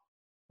drop,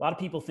 a lot of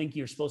people think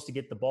you're supposed to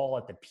get the ball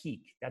at the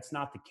peak. That's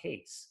not the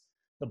case.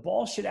 The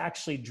ball should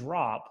actually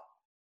drop,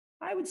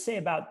 I would say,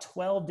 about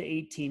 12 to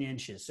 18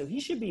 inches. So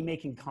he should be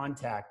making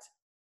contact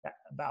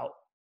about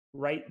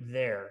right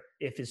there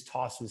if his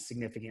toss was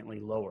significantly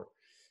lower.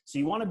 So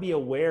you want to be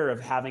aware of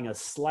having a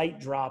slight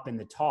drop in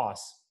the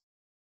toss.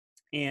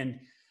 And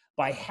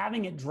by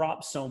having it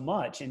drop so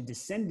much and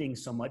descending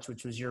so much,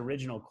 which was your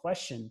original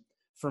question,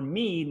 for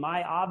me,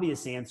 my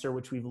obvious answer,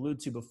 which we've alluded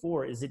to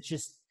before, is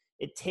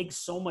it takes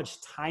so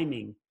much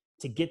timing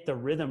to get the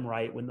rhythm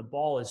right when the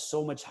ball is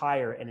so much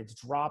higher and it's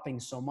dropping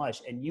so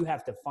much, and you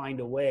have to find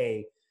a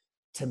way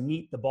to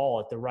meet the ball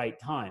at the right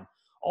time.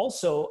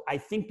 Also, I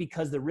think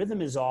because the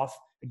rhythm is off,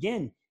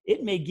 again,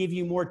 it may give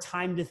you more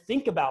time to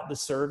think about the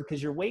serve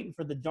because you're waiting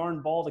for the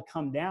darn ball to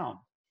come down.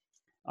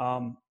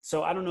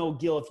 So I don't know,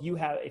 Gil,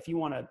 if you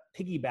want to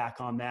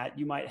piggyback on that,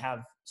 you might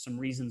have some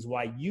reasons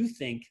why you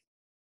think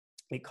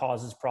it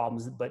causes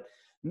problems. But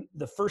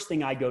the first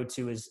thing I go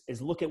to is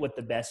look at what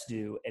the best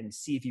do and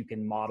see if you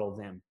can model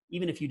them,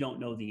 even if you don't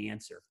know the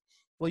answer.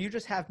 Well, you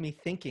just have me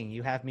thinking.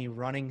 You have me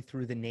running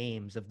through the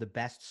names of the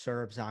best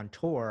serves on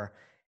tour,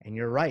 and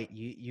you're right.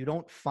 You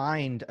don't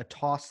find a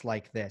toss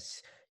like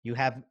this. You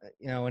have,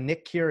 a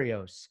Nick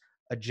Kyrgios,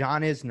 a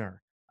John Isner,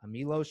 a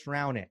Milos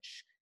Raonic.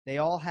 They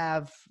all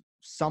have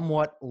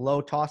somewhat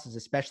low tosses,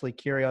 especially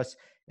Kyrgios,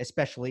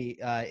 especially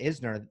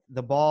Isner.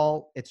 The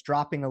ball, it's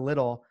dropping a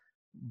little,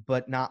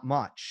 but not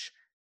much.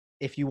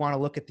 If you want to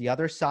look at the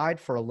other side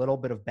for a little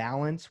bit of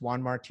balance,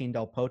 Juan Martín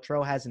del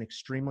Potro has an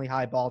extremely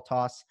high ball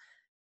toss.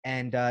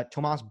 And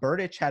Tomas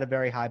Berdych had a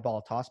very high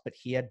ball toss, but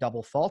he had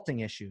double faulting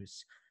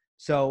issues.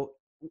 So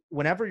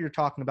whenever you're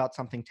talking about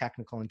something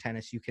technical in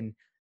tennis, you can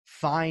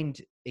find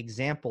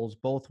examples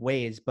both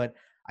ways. But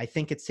I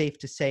think it's safe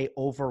to say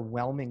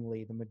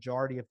overwhelmingly the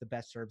majority of the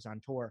best serves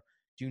on tour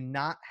do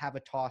not have a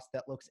toss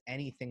that looks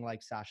anything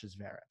like Sasha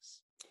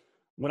Zverev's.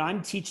 When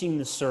I'm teaching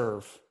the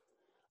serve,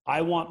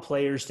 I want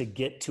players to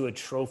get to a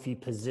trophy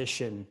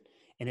position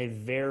in a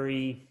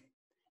very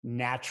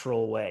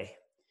natural way.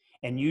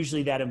 And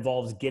usually that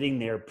involves getting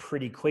there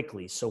pretty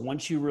quickly. So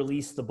once you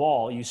release the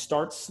ball, you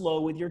start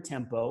slow with your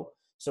tempo.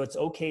 So it's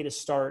okay to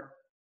start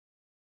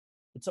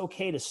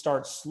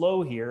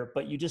slow here,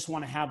 but you just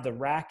want to have the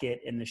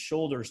racket and the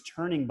shoulders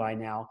turning by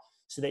now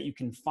so that you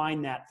can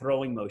find that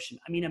throwing motion.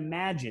 I mean,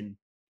 imagine,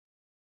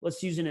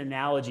 let's use an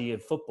analogy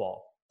of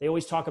football. They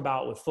always talk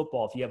about with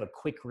football, if you have a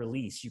quick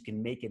release, you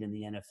can make it in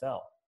the NFL.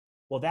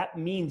 Well, that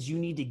means you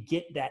need to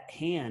get that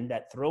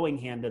throwing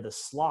hand to the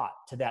slot,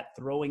 to that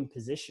throwing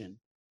position.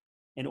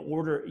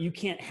 You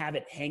can't have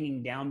it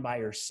hanging down by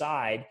your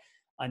side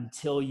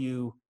until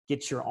you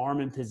get your arm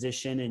in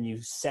position and you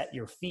set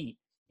your feet.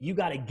 You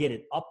got to get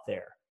it up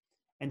there.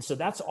 And so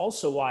that's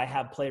also why I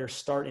have players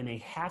start in a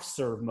half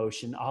serve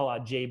motion, a la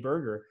Jay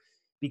Berger,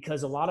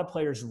 because a lot of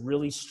players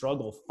really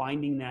struggle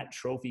finding that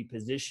trophy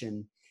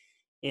position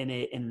in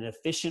an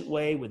efficient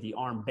way with the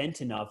arm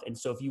bent enough. And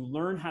so if you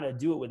learn how to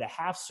do it with a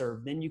half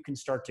serve, then you can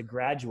start to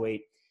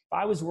graduate. If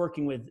I was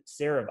working with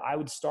Zverev, I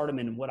would start him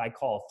in what I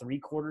call a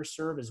 3/4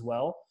 serve as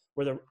well,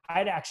 where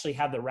I'd actually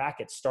have the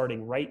racket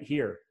starting right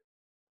here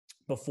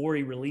before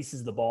he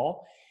releases the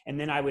ball. And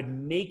then I would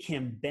make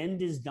him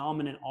bend his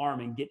dominant arm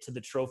and get to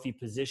the trophy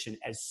position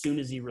as soon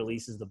as he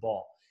releases the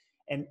ball.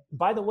 And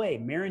by the way,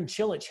 Marin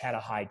Cilic had a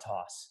high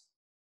toss.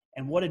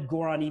 And what did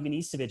Goran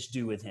Ivanisevic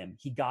do with him?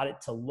 He got it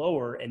to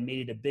lower and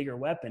made it a bigger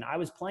weapon. I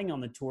was playing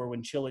on the tour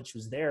when Cilic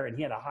was there, and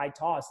he had a high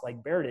toss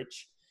like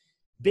Berdych.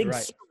 Big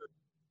Right. serve.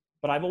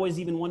 But I've always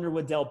even wondered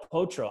with Del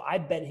Potro, I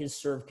bet his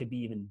serve could be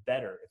even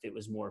better if it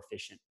was more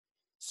efficient.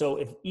 So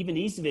if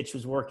Ivanisevic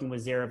was working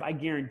with Zverev, I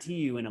guarantee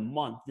you in a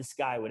month, this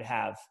guy would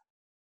have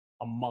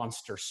a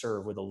monster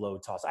serve with a low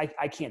toss.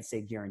 I can't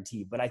say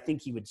guarantee, but I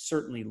think he would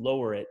certainly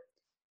lower it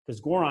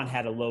because Goran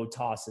had a low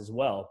toss as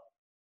well.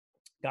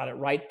 Got it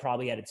right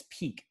probably at its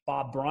peak.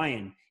 Bob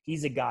Bryan,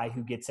 he's a guy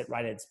who gets it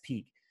right at its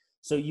peak.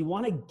 So you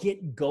want to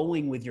get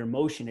going with your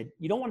motion.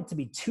 You don't want it to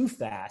be too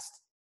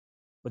fast,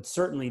 but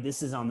certainly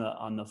this is on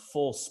the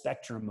full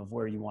spectrum of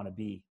where you want to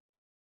be.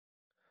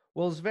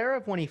 Well,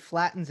 Zverev, when he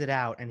flattens it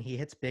out and he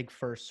hits big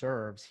first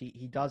serves,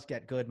 he does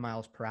get good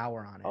miles per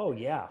hour on it. Oh,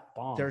 yeah,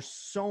 bomb. There's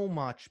so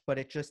much, but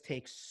it just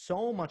takes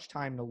so much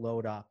time to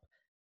load up.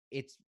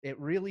 It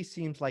really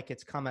seems like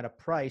it's come at a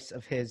price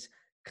of his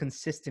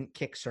consistent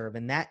kick serve,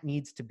 and that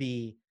needs to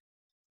be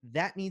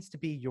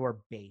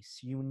your base.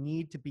 You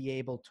need to be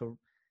able to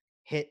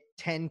hit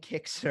 10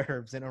 kick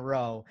serves in a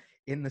row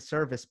in the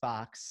service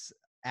box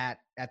at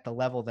the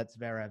level that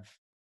Zverev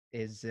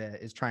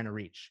is trying to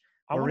reach.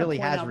 I or want to really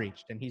point has out,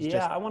 reached, and he's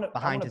yeah, just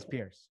behind his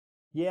peers.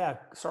 yeah,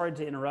 sorry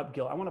to interrupt,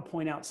 Gil. I want to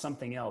point out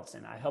something else,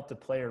 and I helped a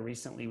player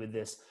recently with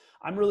this.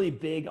 I'm really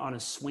big on a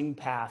swing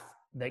path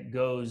that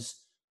goes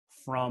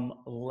from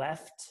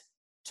left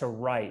to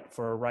right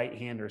for a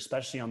right-hander,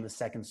 especially on the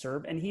second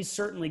serve. And he's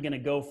certainly going to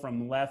go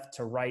from left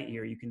to right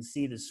here. You can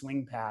see the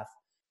swing path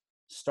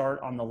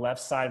start on the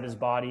left side of his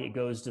body. It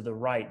goes to the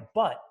right.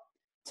 But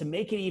to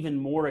make it even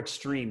more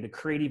extreme, to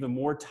create even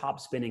more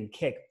topspin and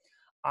kick,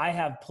 I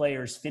have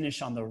players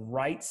finish on the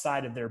right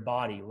side of their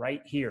body,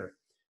 right here,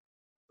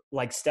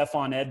 like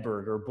Stefan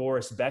Edberg or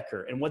Boris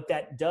Becker. And what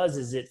that does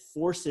is it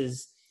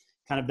forces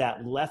kind of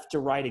that left to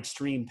right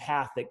extreme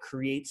path that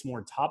creates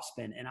more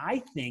topspin. And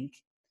I think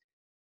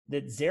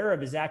that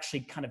Zverev is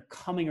actually kind of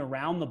coming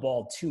around the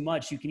ball too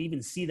much. You can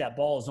even see that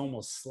ball is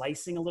almost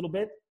slicing a little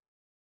bit.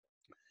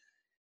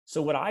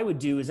 So what I would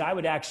do is I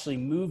would actually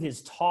move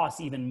his toss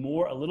even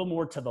more, a little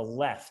more to the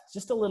left,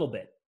 just a little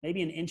bit,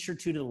 maybe an inch or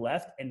two to the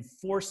left, and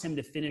force him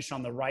to finish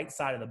on the right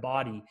side of the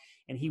body.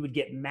 And he would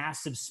get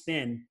massive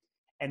spin.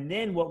 And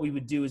then what we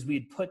would do is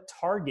we'd put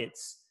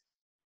targets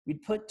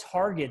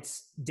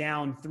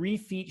down 3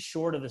 feet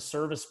short of the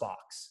service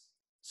box.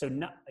 So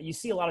you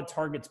see a lot of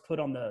targets put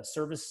on the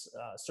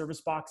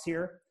service box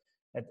here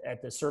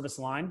at the service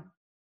line.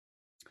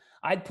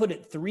 I'd put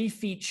it 3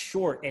 feet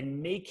short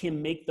and make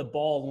him make the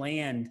ball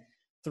land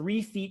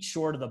 3 feet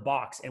short of the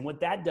box. And what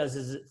that does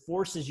is it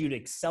forces you to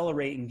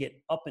accelerate and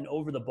get up and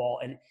over the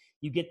ball. And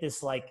you get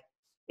this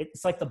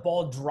it's like the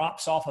ball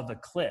drops off of a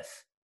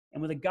cliff.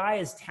 And with a guy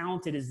as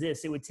talented as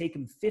this, it would take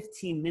him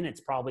 15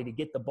 minutes probably to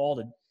get the ball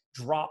to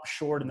drop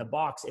short in the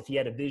box if he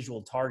had a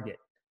visual target.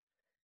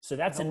 So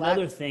that's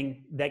another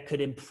thing that could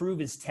improve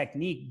his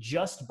technique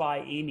just by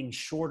aiming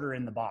shorter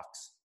in the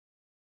box.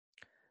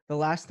 The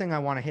last thing I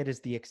want to hit is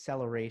the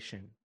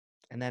acceleration,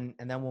 and then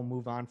we'll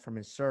move on from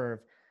his serve.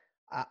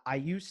 I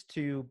used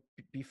to,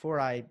 before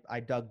I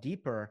dug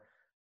deeper,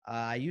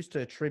 I used to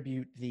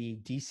attribute the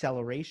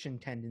deceleration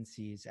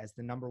tendencies as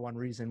the number one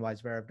reason why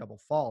Zverev double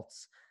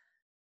faults.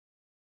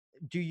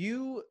 Do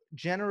you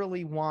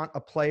generally want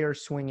a player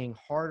swinging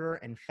harder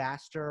and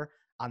faster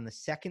on the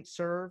second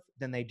serve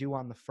than they do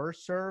on the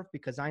first serve?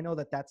 Because I know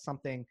that that's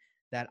something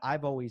that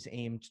I've always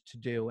aimed to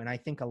do. And I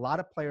think a lot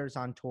of players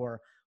on tour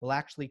will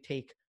actually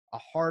take a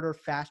harder,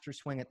 faster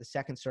swing at the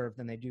second serve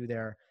than they do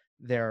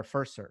their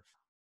first serve.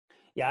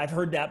 Yeah, I've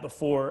heard that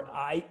before.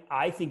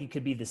 I think it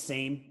could be the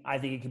same. I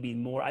think it could be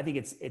more. I think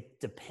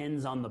it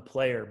depends on the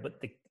player. But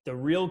the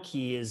real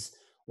key is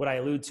what I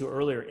alluded to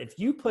earlier. If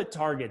you put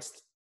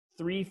targets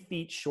 3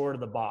 feet short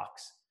of the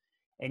box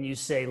and you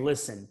say,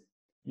 listen,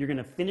 you're going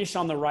to finish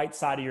on the right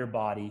side of your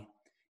body.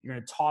 You're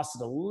going to toss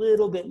it a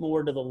little bit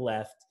more to the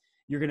left.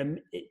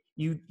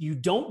 You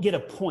don't get a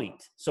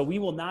point. So we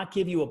will not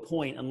give you a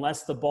point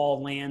unless the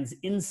ball lands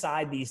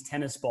inside these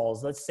tennis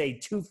balls, let's say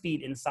 2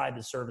 feet inside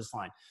the service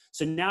line.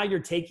 So now you're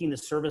taking the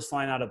service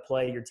line out of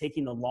play. You're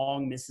taking the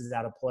long misses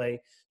out of play.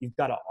 You've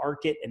got to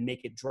arc it and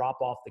make it drop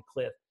off the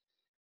cliff.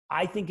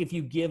 I think if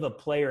you give a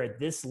player at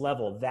this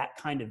level that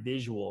kind of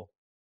visual,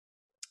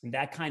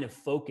 that kind of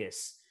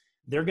focus,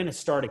 they're going to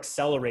start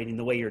accelerating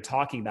the way you're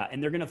talking about.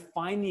 And they're going to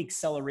find the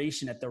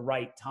acceleration at the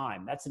right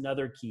time. That's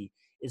another key,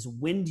 is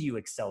when do you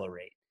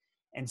accelerate?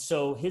 And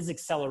so his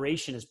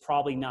acceleration is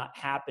probably not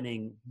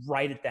happening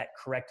right at that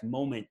correct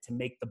moment to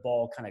make the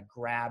ball kind of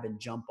grab and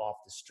jump off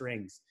the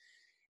strings.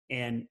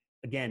 And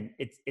again,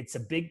 it's a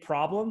big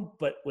problem,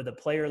 but with a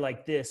player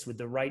like this, with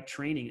the right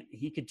training,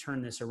 he could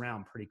turn this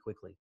around pretty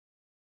quickly.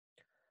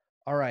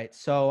 All right.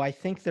 So I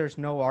think there's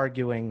no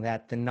arguing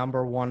that the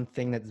number one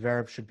thing that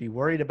Zverev should be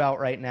worried about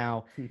right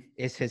now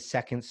is his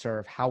second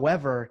serve.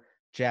 However,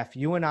 Jeff,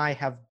 you and I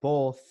have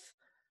both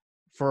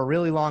for a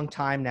really long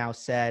time now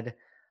said,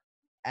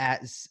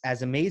 as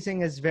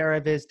amazing as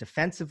Zverev is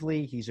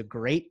defensively, he's a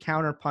great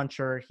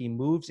counterpuncher. He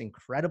moves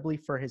incredibly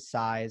for his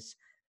size.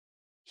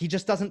 He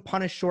just doesn't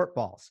punish short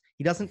balls.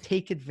 He doesn't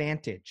take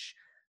advantage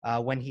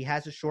when he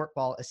has a short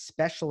ball,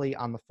 especially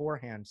on the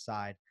forehand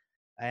side.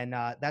 And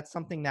that's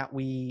something that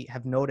we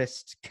have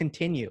noticed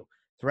continue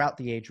throughout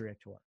the Adria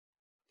Tour.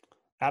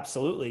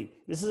 Absolutely.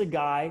 This is a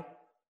guy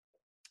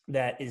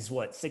that is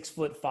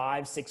 6'5",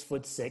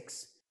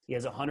 6'6". He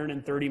has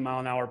 130 mile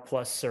an hour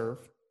plus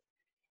serve.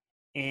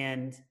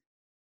 And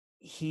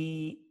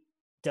he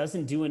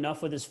doesn't do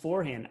enough with his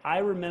forehand. I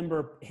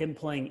remember him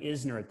playing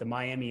Isner at the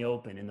Miami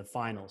Open in the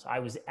finals. I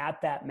was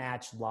at that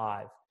match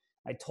live.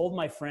 I told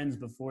my friends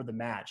before the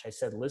match, I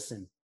said,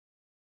 listen,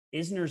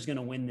 Isner's going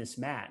to win this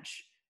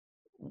match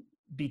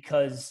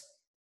because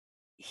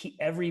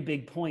every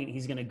big point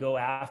he's going to go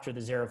after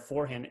the Zverev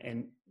forehand,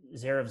 and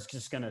Zverev's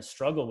just going to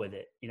struggle with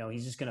it.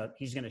 He's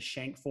going to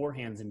shank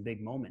forehands in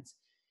big moments.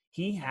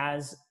 He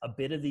has a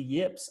bit of the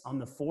yips on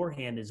the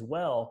forehand as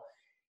well.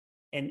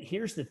 And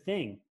here's the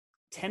thing.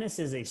 Tennis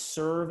is a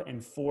serve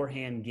and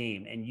forehand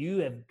game, and you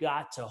have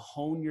got to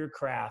hone your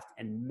craft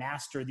and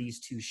master these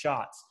two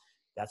shots.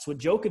 That's what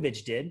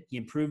Djokovic did. He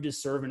improved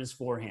his serve and his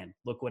forehand.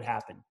 Look what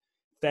happened.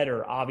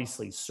 Federer,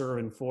 obviously, serve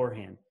and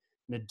forehand.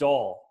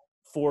 Nadal,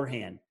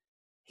 forehand.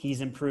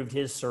 He's improved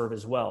his serve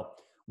as well.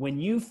 when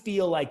you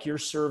feel like your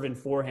serve and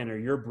forehand are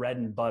your bread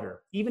and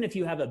butter, even if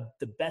you have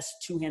the best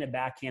two-handed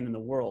backhand in the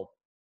world,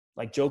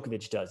 like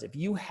Djokovic does, if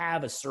you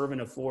have a serve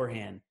and a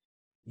forehand,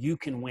 you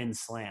can win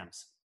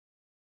slams.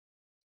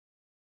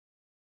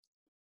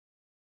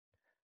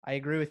 I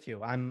agree with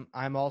you.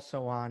 I'm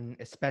also on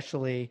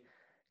especially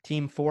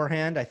team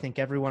forehand. I think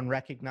everyone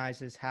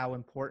recognizes how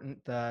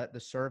important the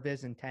serve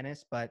is in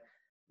tennis, but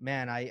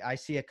man, I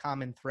see a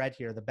common thread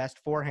here. The best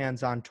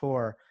forehands on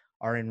tour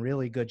are in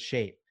really good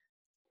shape.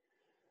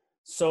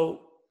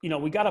 So,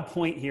 we got a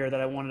point here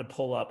that I wanted to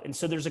pull up. And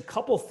so there's a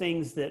couple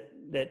things that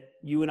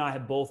you and I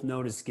have both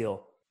noticed,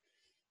 Gil.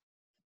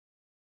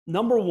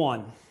 Number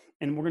one,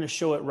 and we're going to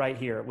show it right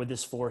here with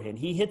this forehand.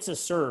 He hits a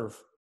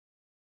serve,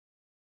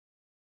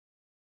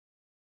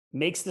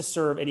 makes the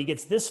serve, and he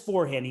gets this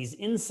forehand. He's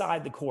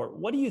inside the court.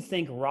 What do you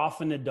think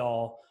Rafa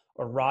Nadal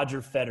or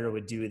Roger Federer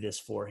would do with this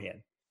forehand?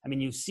 I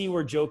mean, you see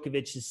where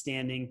Djokovic is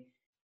standing.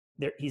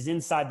 There, he's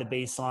inside the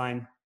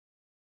baseline.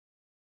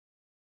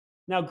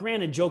 Now,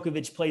 granted,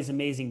 Djokovic plays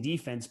amazing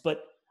defense,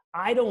 but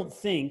I don't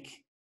think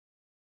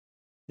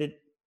that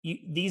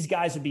these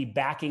guys would be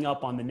backing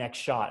up on the next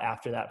shot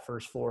after that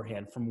first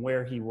forehand from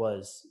where he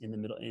was in the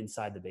middle,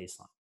 inside the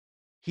baseline.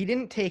 He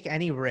didn't take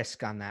any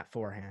risk on that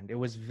forehand. It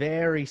was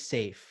very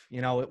safe.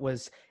 It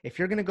was, if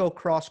you're going to go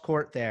cross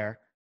court there,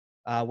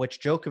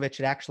 which Djokovic,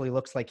 it actually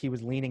looks like he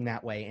was leaning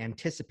that way,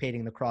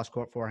 anticipating the cross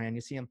court forehand.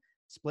 You see him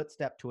split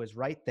step to his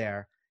right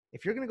there.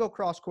 If you're going to go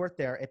cross court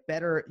there,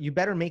 you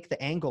better make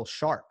the angle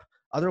sharp.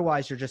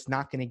 Otherwise, you're just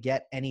not going to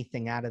get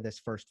anything out of this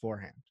first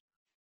forehand.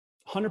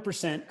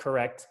 100%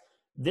 correct.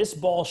 This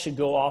ball should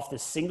go off the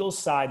single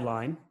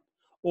sideline,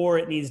 or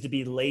it needs to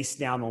be laced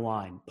down the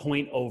line,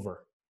 point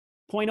over.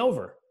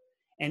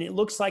 And it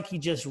looks like he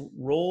just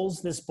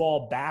rolls this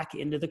ball back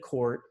into the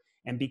court.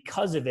 And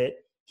because of it,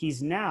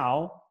 he's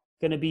now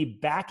going to be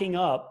backing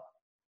up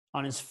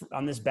on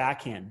this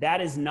backhand. That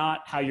is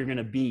not how you're going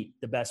to beat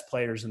the best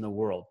players in the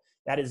world.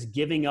 That is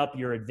giving up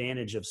your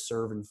advantage of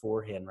serve and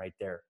forehand right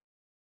there.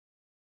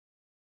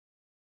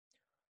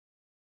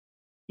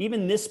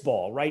 Even this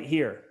ball right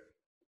here.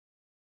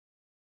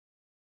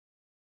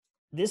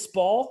 This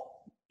ball,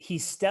 he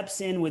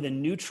steps in with a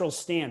neutral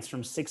stance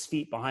from 6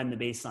 feet behind the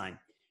baseline.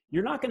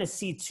 You're not going to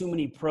see too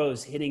many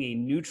pros hitting a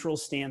neutral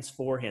stance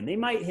forehand. They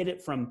might hit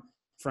it from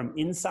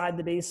inside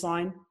the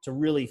baseline to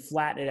really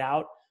flatten it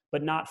out,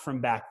 but not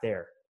from back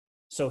there.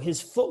 So his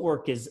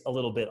footwork is a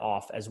little bit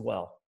off as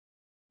well.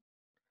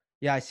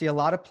 Yeah, I see a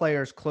lot of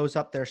players close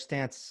up their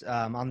stance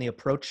on the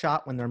approach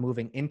shot when they're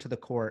moving into the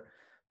court.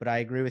 But I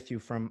agree with you,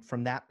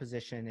 from that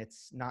position,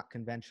 it's not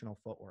conventional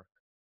footwork.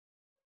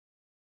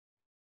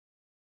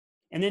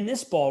 And then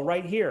this ball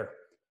right here,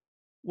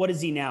 what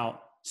is he now?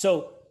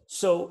 So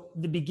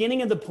the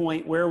beginning of the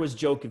point, where was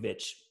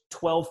Djokovic?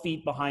 12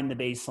 feet behind the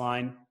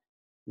baseline.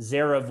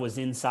 Zverev was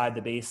inside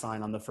the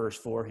baseline on the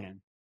first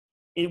forehand.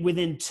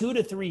 Within 2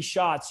 to 3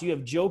 shots, you have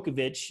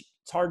Djokovic.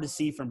 It's hard to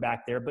see from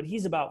back there, but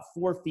he's about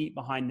 4 feet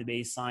behind the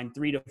baseline,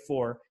 3 to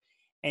 4.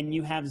 And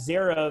you have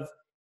Zverev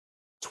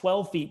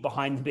 12 feet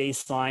behind the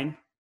baseline,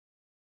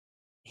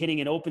 hitting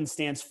an open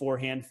stance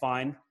forehand,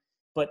 fine.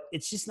 But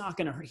it's just not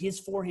going to hurt. His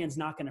forehand's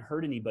not going to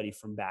hurt anybody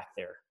from back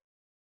there.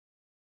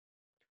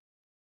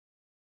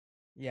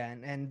 Yeah,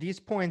 and these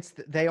points,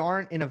 they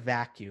aren't in a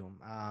vacuum.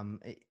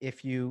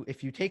 If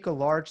you take a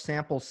large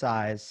sample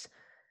size,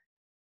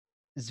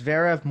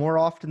 Zverev more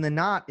often than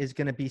not is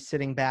going to be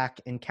sitting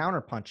back and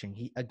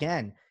counterpunching.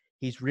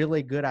 He's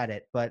really good at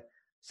it. But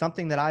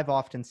something that I've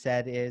often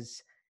said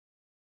is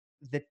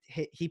that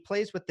he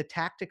plays with the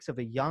tactics of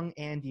a young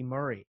Andy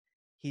Murray.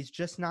 He's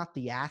just not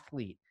the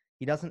athlete.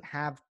 He doesn't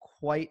have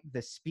quite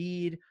the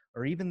speed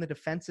or even the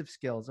defensive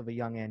skills of a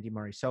young Andy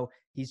Murray. So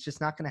he's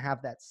just not going to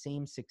have that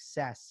same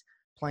success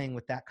playing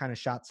with that kind of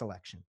shot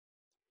selection.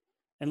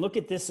 And look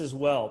at this as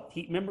well.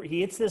 He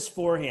hits this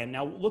forehand.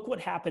 Now look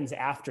what happens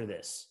after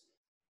this.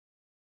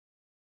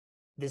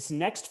 This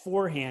next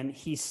forehand,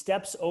 he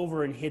steps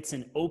over and hits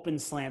an open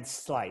slant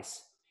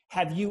slice.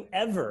 Have you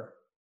ever,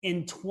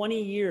 in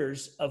 20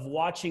 years of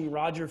watching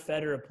Roger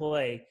Federer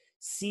play,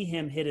 see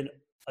him hit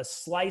a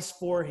slice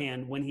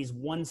forehand when he's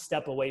 1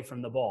 step away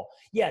from the ball?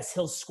 Yes,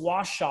 he'll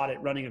squash shot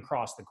it running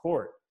across the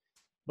court,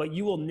 but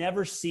you will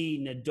never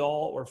see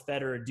Nadal or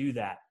Federer do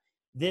that.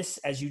 This,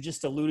 as you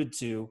just alluded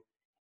to,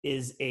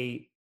 is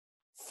a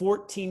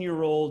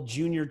 14-year-old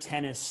junior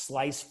tennis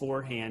slice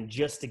forehand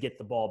just to get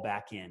the ball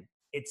back in.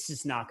 It's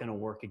just not going to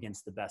work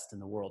against the best in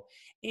the world.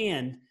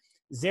 And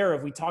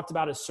Zverev, we talked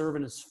about his serve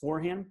and his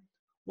forehand.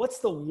 What's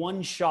the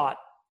one shot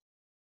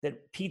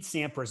that Pete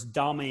Sampras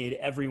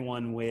dominated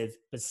everyone with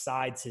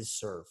besides his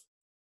serve?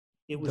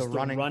 It was the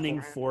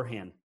running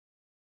forehand.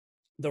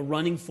 The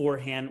running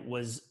forehand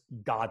was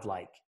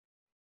godlike.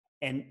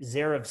 And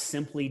Zverev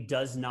simply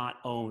does not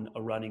own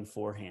a running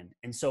forehand.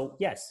 And so,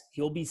 yes,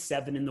 he'll be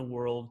 7 in the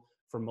world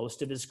for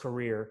most of his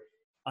career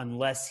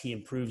unless he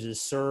improves his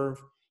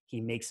serve,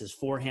 he makes his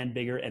forehand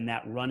bigger, and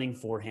that running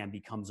forehand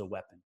becomes a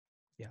weapon.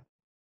 Yeah.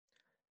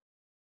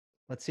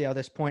 Let's see how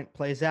this point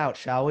plays out,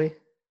 shall we?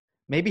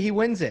 Maybe he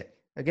wins it.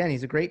 Again,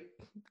 he's a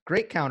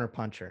great counter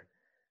puncher.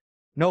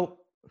 Nope.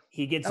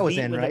 He gets That was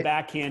beat in, with a right?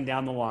 backhand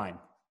down the line.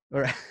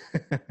 Or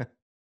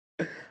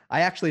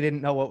I actually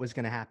didn't know what was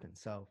going to happen.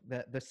 So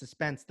the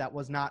suspense, that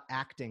was not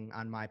acting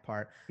on my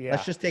part. Yeah.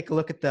 Let's just take a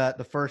look at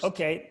the first.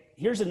 Okay.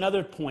 Here's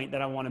another point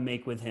that I want to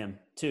make with him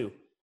too.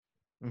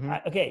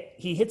 Mm-hmm. Okay.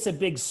 He hits a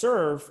big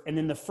serve, and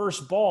then the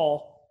first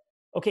ball,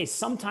 okay,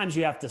 sometimes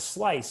you have to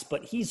slice,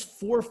 but he's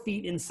 4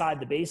 feet inside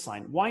the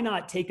baseline. Why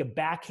not take a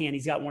backhand?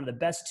 He's got one of the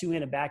best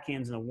two-handed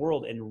backhands in the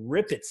world and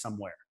rip it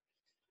somewhere.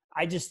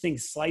 I just think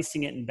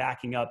slicing it and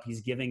backing up,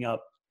 he's giving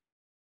up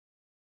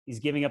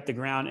the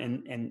ground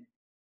and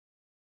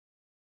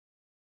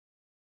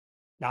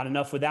not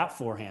enough with that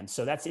forehand.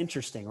 So that's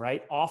interesting,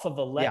 right? Off of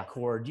a let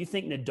cord. Do you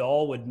think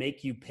Nadal would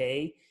make you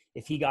pay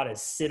if he got a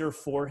sitter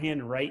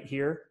forehand right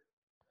here?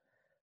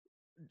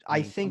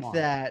 I think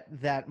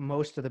that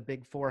most of the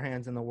big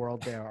forehands in the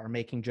world there are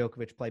making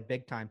Djokovic play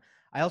big time.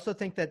 I also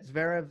think that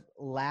Zverev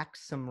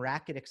lacks some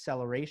racket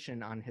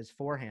acceleration on his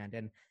forehand,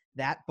 and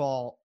that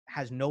ball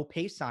has no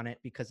pace on it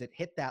because it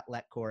hit that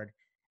let cord.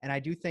 And I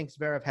do think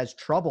Zverev has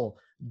trouble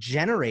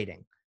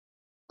generating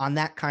on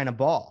that kind of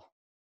ball.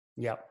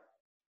 Yep.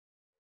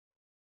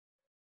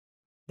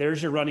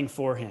 There's your running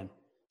forehand.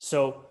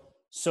 So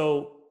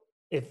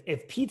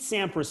if Pete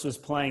Sampras was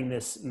playing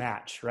this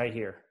match right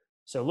here,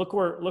 so look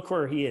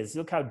where he is.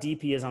 Look how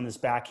deep he is on this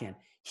backhand.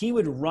 He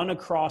would run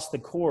across the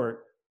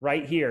court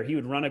right here. He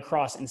would run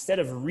across instead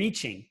of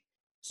reaching.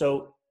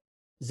 So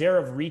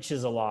Zverev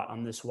reaches a lot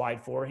on this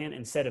wide forehand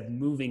instead of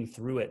moving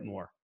through it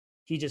more.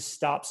 He just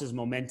stops his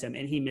momentum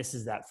and he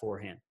misses that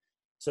forehand.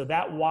 So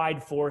that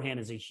wide forehand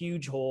is a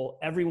huge hole.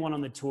 Everyone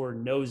on the tour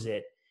knows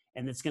it.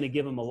 And it's going to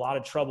give him a lot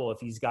of trouble if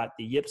he's got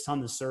the yips on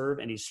the serve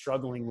and he's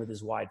struggling with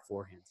his wide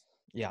forehands.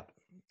 Yeah.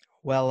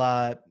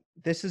 Well,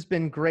 this has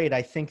been great.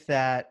 I think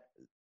that,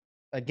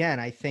 again,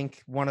 I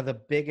think one of the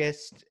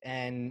biggest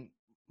and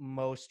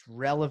most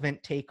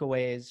relevant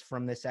takeaways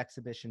from this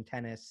exhibition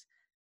tennis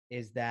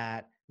is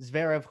that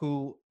Zverev,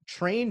 who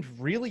trained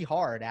really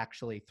hard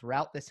actually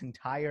throughout this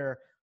entire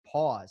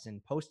pause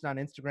and posted on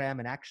Instagram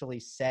and actually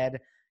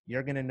said,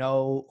 you're going to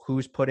know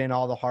who's put in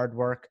all the hard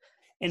work.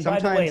 And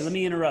by the way, let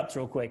me interrupt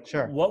real quick.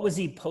 Sure. What was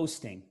he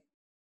posting?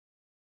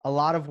 A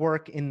lot of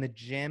work in the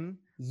gym.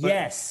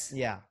 Yes.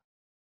 Yeah.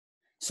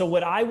 So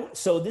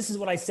this is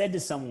what I said to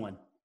someone.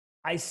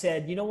 I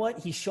said, you know what?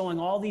 He's showing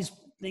all these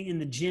things in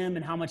the gym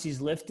and how much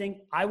he's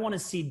lifting. I want to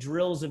see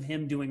drills of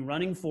him doing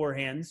running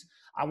forehands.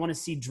 I want to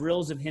see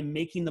drills of him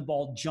making the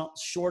ball jump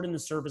short in the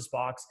service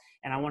box.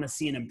 And I want to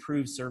see an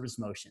improved service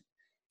motion.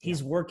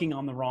 He's working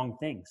on the wrong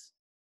things.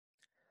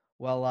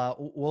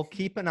 Well, we'll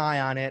keep an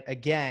eye on it.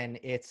 Again,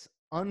 it's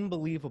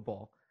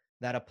unbelievable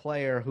that a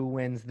player who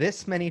wins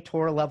this many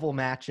tour level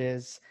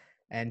matches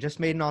and just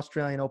made an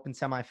Australian Open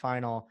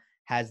semifinal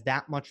has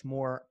that much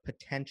more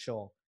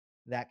potential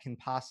that can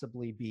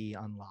possibly be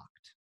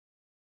unlocked.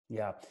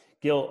 Yeah.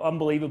 Gil,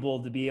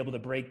 unbelievable to be able to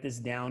break this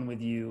down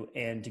with you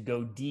and to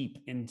go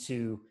deep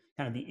into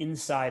kind of the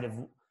inside of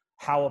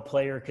how a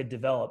player could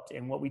develop.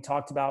 And what we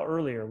talked about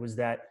earlier was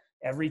that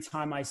every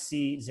time I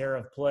see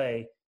Zverev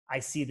play, I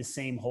see the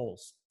same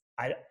holes.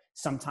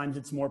 Sometimes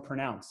it's more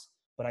pronounced,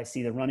 but I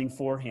see the running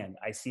forehand.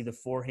 I see the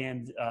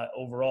forehand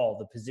overall,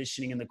 the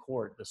positioning in the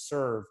court, the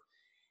serve.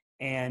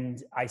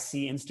 And I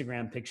see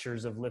Instagram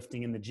pictures of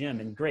lifting in the gym.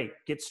 And great,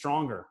 get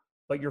stronger.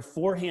 But your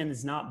forehand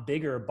is not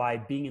bigger by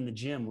being in the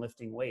gym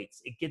lifting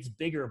weights. It gets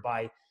bigger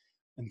by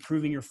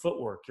improving your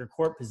footwork, your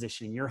court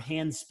positioning, your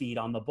hand speed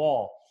on the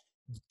ball,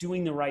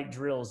 doing the right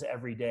drills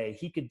every day.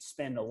 He could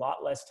spend a lot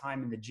less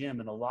time in the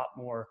gym and a lot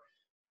more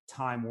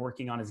time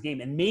working on his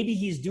game. And maybe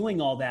he's doing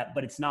all that,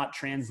 but it's not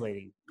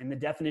translating. And the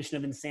definition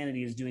of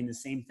insanity is doing the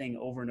same thing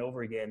over and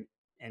over again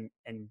and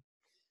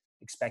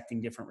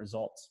expecting different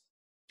results.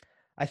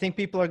 I think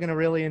people are going to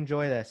really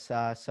enjoy this.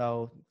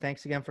 So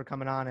thanks again for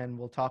coming on, and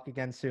we'll talk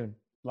again soon.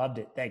 Loved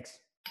it. Thanks.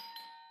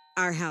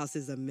 Our house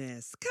is a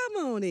mess.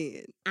 Come on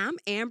in. I'm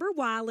Amber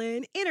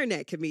Wallen,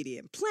 internet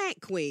comedian,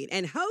 plant queen,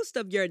 and host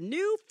of your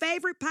new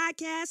favorite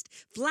podcast,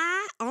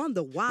 Fly on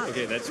the Wall.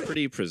 Okay, that's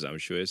pretty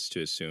presumptuous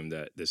to assume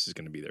that this is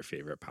going to be their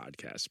favorite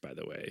podcast, by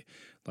the way.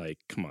 Like,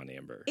 come on,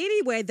 Amber.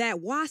 Anyway, that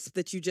wasp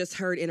that you just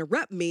heard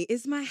interrupt me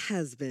is my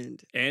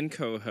husband. And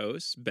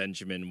co-host,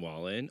 Benjamin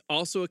Wallen,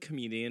 also a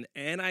comedian,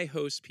 and I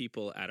host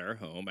people at our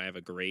home. I have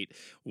a great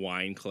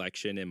wine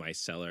collection in my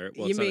cellar.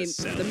 Well, you mean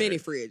the mini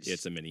fridge? Yeah,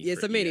 it's a mini fridge.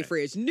 It's a mini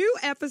fridge. New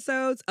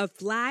episodes of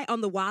Fly on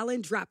the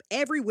Wallen drop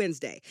every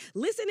Wednesday.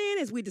 Listen in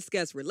as we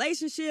discuss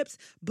relationships,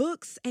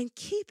 books, and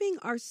keeping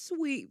our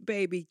sweet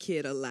baby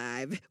kid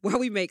alive while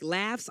we make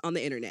laughs on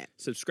the internet.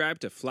 Subscribe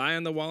to Fly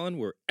on the Wallen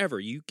wherever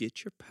you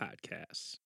get your podcasts.